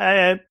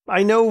 I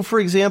know, for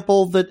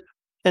example, that,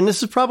 and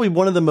this is probably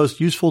one of the most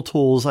useful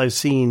tools I've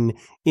seen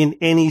in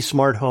any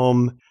smart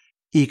home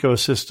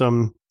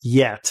ecosystem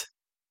yet.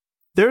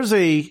 There's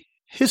a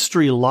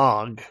history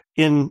log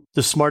in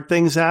the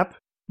SmartThings app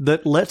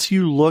that lets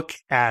you look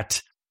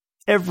at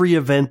every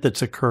event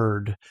that's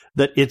occurred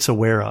that it's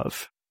aware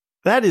of.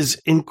 That is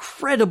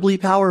incredibly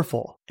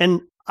powerful.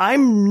 And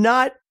I'm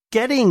not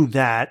getting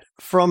that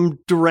from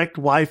direct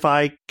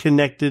Wi-Fi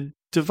connected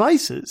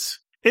devices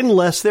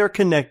unless they're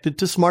connected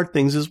to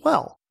SmartThings as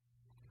well.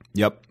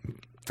 Yep.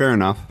 Fair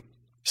enough.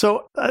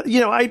 So,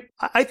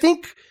 I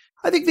think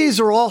these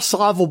are all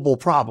solvable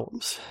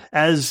problems,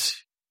 as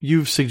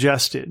you've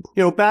suggested.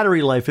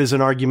 Battery life is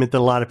an argument that a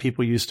lot of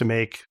people used to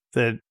make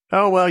that,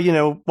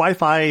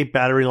 Wi-Fi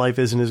battery life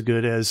isn't as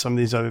good as some of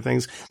these other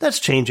things. That's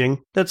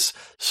changing. That's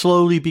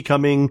slowly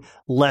becoming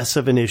less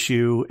of an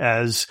issue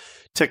as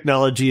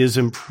technology is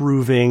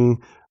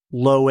improving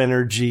low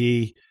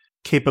energy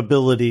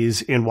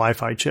capabilities in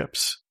Wi-Fi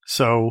chips.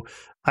 So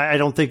I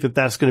don't think that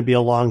that's going to be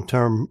a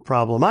long-term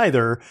problem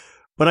either,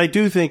 but I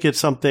do think it's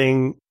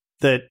something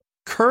that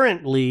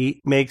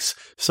currently makes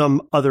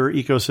some other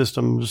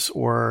ecosystems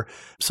or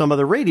some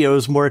other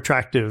radios more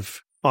attractive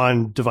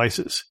on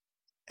devices.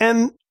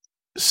 And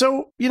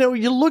so,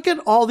 you look at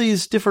all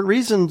these different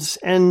reasons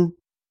and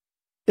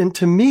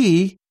to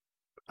me,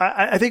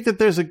 I think that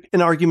there's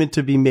an argument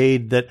to be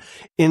made that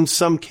in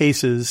some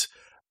cases,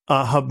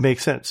 a hub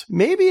makes sense.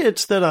 Maybe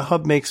it's that a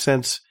hub makes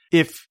sense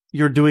if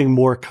you're doing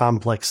more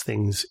complex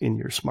things in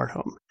your smart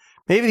home.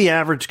 Maybe the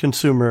average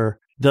consumer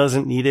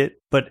doesn't need it,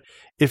 but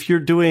if you're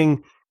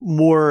doing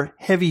more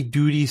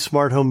heavy-duty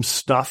smart home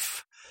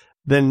stuff,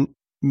 then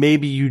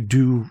maybe you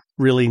do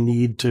really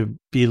need to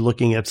be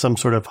looking at some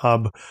sort of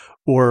hub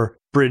or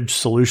bridge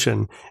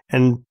solution.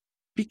 And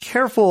be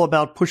careful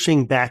about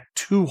pushing back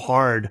too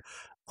hard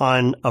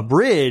on a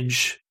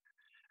bridge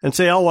and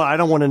say, oh, well, I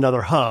don't want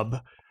another hub.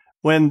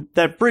 when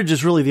that bridge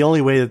is really the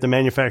only way that the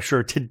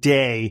manufacturer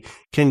today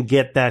can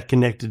get that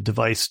connected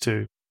device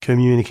to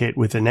communicate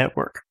with the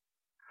network.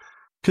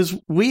 Because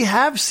we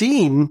have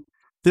seen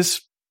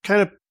this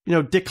kind of,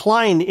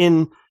 decline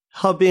in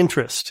hub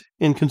interest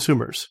in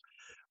consumers,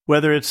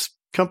 whether it's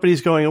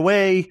companies going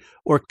away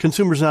or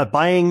consumers not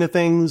buying the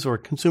things or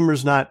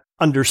consumers not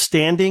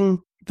understanding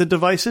the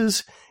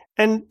devices.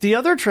 And the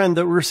other trend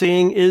that we're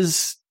seeing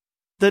is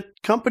that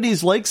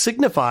companies like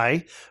Signify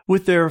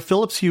with their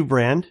Philips Hue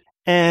brand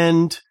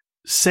and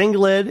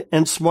SingLED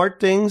and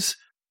SmartThings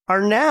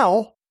are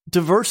now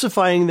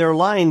diversifying their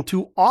line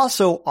to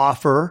also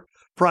offer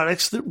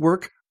products that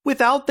work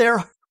without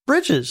their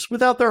bridges,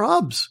 without their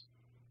hubs.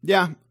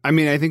 Yeah. I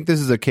mean, I think this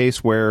is a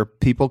case where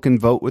people can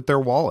vote with their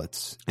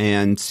wallets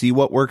and see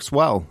what works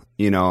well,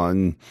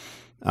 and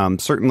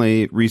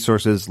certainly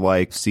resources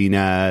like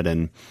CNET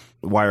and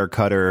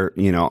Wirecutter,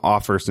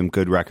 offer some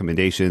good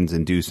recommendations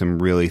and do some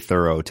really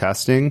thorough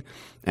testing,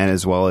 and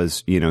as well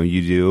as, you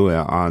do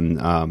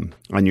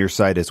on your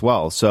site as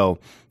well. So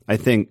I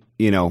think,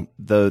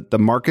 the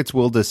markets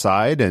will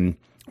decide, and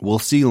we'll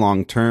see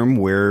long term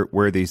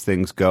where these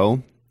things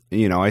go.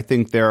 I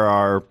think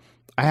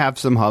I have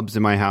some hubs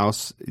in my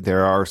house.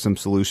 There are some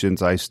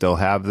solutions I still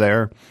have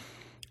there.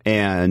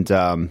 And,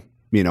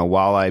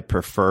 while I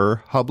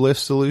prefer hubless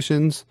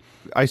solutions,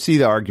 I see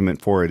the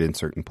argument for it in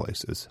certain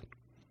places.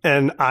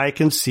 And I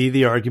can see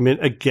the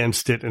argument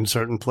against it in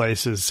certain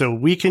places. So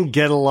we can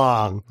get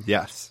along.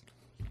 Yes.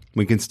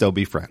 We can still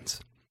be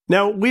friends.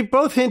 Now, we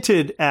both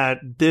hinted at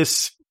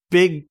this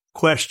big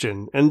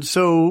question. And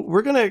so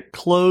we're going to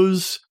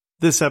close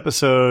this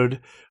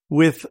episode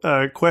with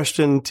a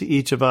question to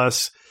each of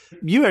us.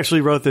 You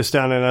actually wrote this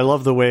down, and I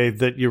love the way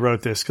that you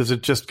wrote this because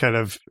it just kind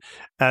of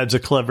adds a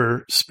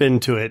clever spin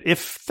to it.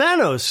 If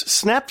Thanos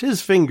snapped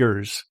his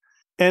fingers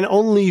and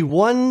only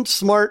one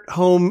smart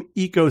home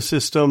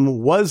ecosystem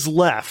was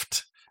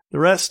left, the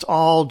rest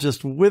all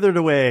just withered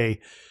away,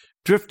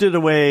 drifted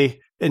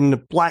away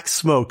in black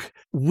smoke,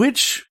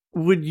 which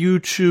would you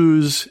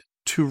choose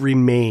to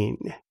remain?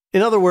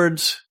 In other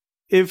words,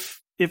 if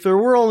there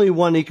were only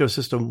one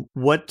ecosystem,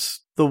 what's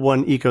the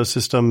one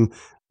ecosystem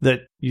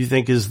that you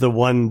think is the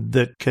one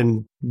that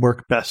can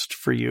work best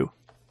for you?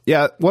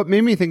 Yeah, what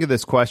made me think of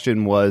this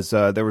question was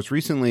there was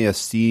recently a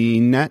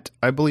CNET,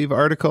 I believe,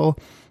 article.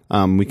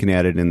 We can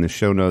add it in the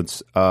show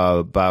notes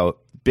about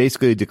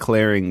basically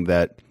declaring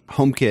that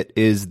HomeKit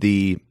is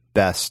the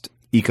best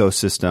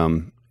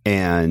ecosystem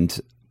and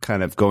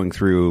kind of going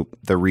through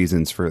the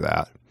reasons for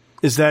that.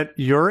 Is that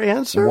your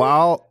answer?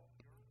 While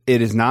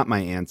it is not my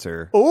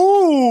answer.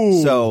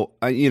 Oh! So,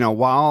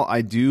 while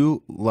I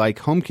do like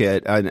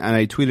HomeKit, and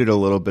I tweeted a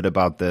little bit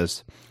about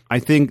this, I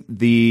think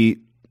the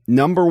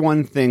number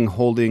one thing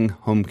holding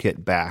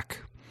HomeKit back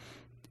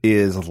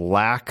is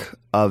lack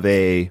of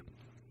a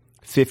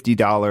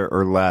 $50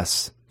 or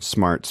less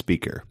smart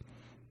speaker.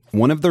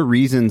 One of the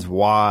reasons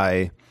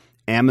why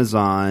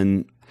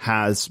Amazon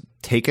has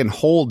taken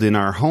hold in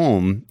our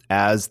home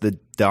as the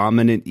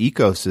dominant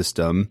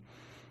ecosystem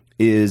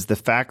is the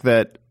fact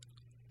that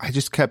I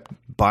just kept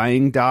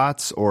buying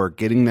dots or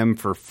getting them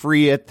for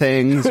free at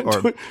things.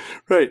 Or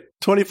right.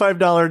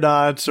 $25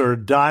 dots or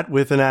dot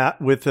with an app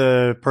with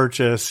a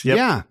purchase. Yep.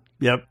 Yeah.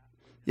 Yep.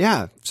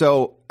 Yeah.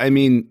 So, I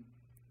mean,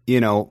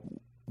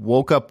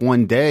 woke up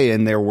one day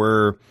and there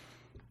were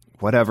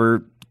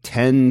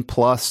 10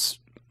 plus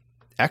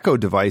Echo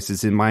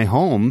devices in my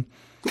home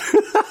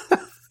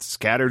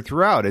scattered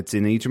throughout. It's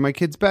in each of my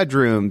kids'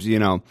 bedrooms.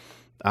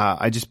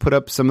 I just put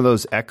up some of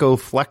those Echo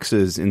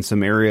Flexes in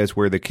some areas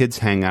where the kids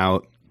hang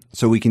out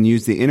so we can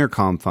use the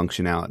intercom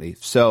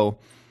functionality. So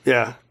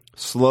yeah,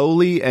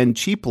 slowly and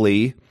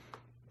cheaply,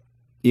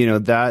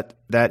 that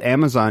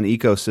Amazon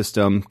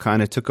ecosystem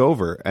kind of took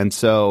over. And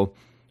so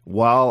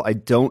while I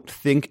don't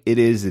think it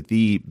is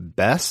the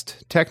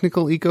best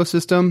technical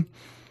ecosystem,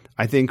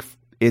 I think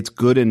it's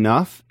good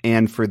enough.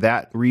 And for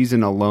that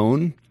reason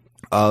alone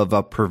of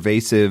a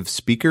pervasive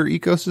speaker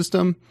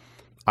ecosystem,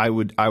 I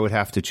would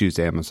have to choose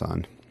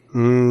Amazon.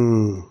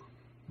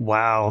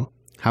 Wow.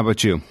 How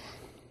about you?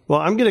 Well,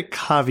 I'm going to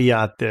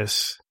caveat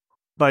this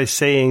by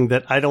saying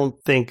that I don't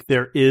think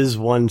there is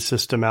one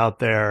system out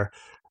there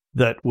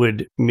that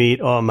would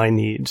meet all my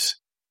needs.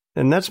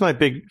 And that's my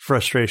big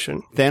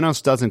frustration.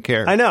 Thanos doesn't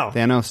care. I know.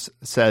 Thanos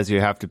says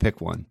you have to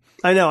pick one.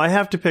 I know. I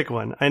have to pick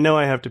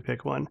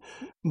one.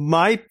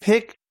 My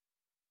pick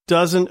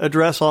doesn't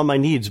address all my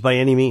needs by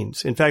any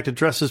means. In fact, it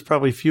addresses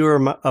probably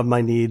fewer of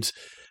my needs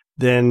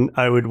than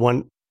I would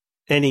want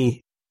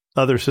any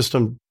other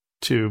system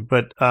to.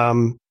 But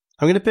I'm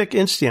going to pick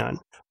Insteon.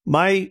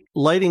 My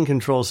lighting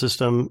control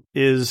system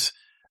is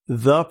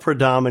the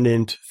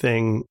predominant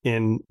thing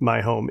in my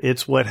home.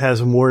 It's what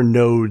has more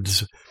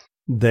nodes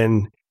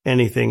than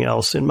anything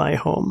else in my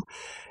home.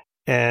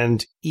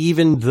 And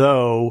even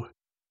though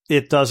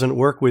it doesn't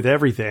work with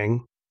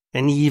everything,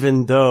 and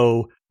even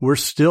though we're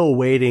still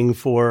waiting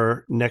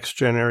for next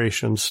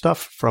generation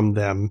stuff from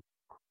them,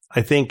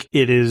 I think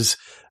it is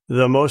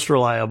the most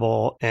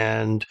reliable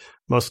and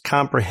most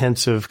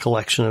comprehensive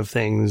collection of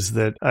things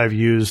that I've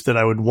used that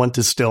I would want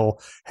to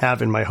still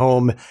have in my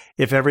home.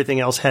 If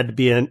everything else had to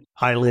be an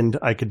island,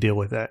 I could deal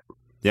with that.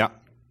 Yeah.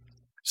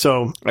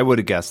 So I would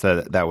have guessed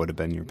that would have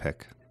been your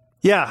pick.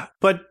 Yeah,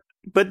 but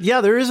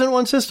yeah, there isn't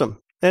one system.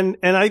 And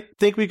I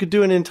think we could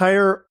do an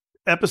entire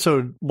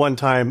episode one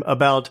time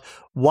about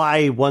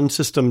why one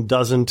system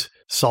doesn't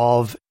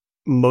solve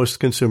most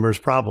consumers'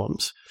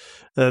 problems.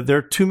 There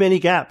are too many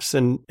gaps,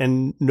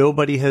 and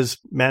nobody has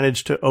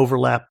managed to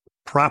overlap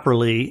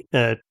properly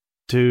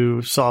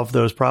to solve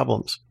those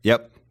problems.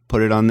 Yep.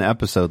 Put it on the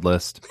episode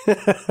list.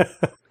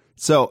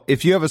 So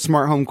if you have a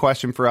smart home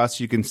question for us,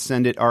 you can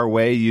send it our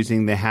way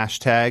using the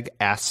hashtag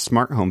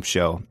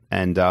AskSmartHomeShow,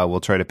 and we'll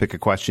try to pick a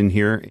question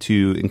here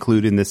to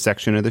include in this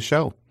section of the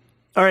show.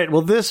 All right.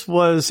 Well, this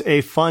was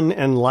a fun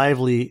and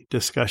lively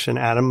discussion,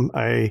 Adam.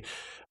 I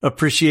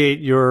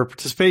appreciate your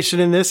participation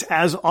in this,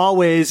 as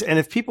always. And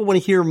if people want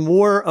to hear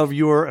more of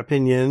your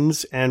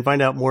opinions and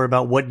find out more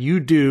about what you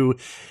do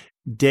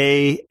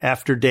day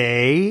after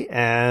day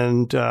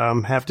and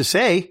have to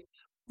say,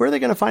 where are they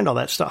going to find all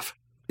that stuff?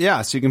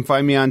 Yeah, so you can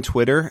find me on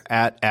Twitter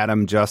at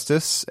Adam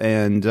Justice,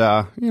 and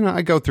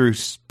I go through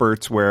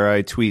spurts where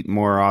I tweet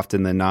more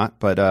often than not.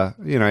 But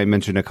I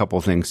mentioned a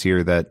couple things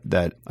here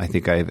that I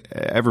think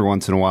every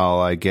once in a while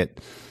I get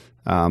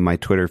my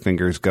Twitter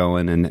fingers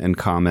going and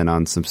comment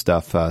on some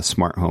stuff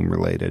smart home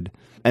related.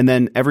 And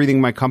then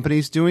everything my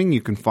company's doing,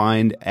 you can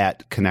find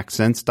at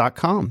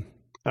connectsense.com.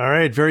 All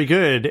right, very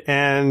good.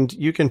 And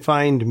you can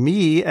find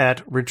me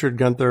at Richard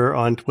Gunther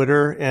on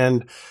Twitter,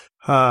 and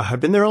I've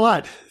been there a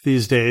lot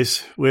these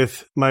days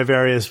with my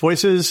various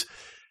voices,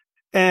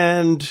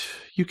 and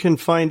you can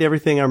find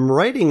everything I'm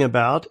writing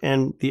about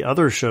and the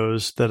other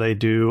shows that I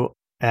do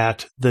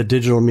at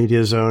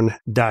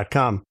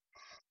thedigitalmediazone.com.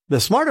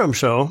 The Smart Home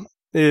Show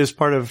is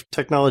part of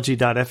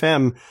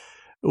Technology.fm,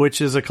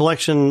 which is a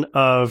collection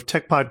of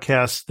tech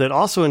podcasts that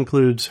also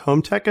includes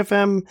Home Tech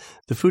FM,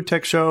 the Food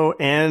Tech Show,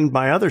 and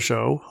my other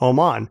show, Home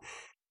On.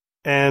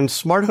 And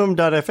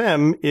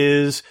smarthome.fm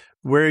is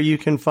where you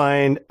can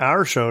find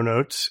our show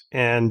notes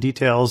and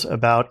details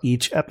about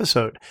each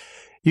episode.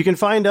 You can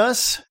find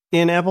us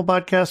in Apple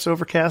Podcasts,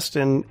 Overcast,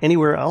 and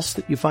anywhere else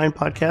that you find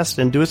podcasts.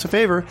 And do us a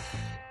favor,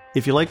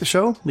 if you like the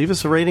show, leave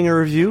us a rating or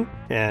review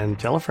and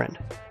tell a friend.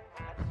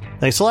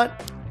 Thanks a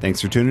lot. Thanks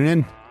for tuning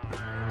in.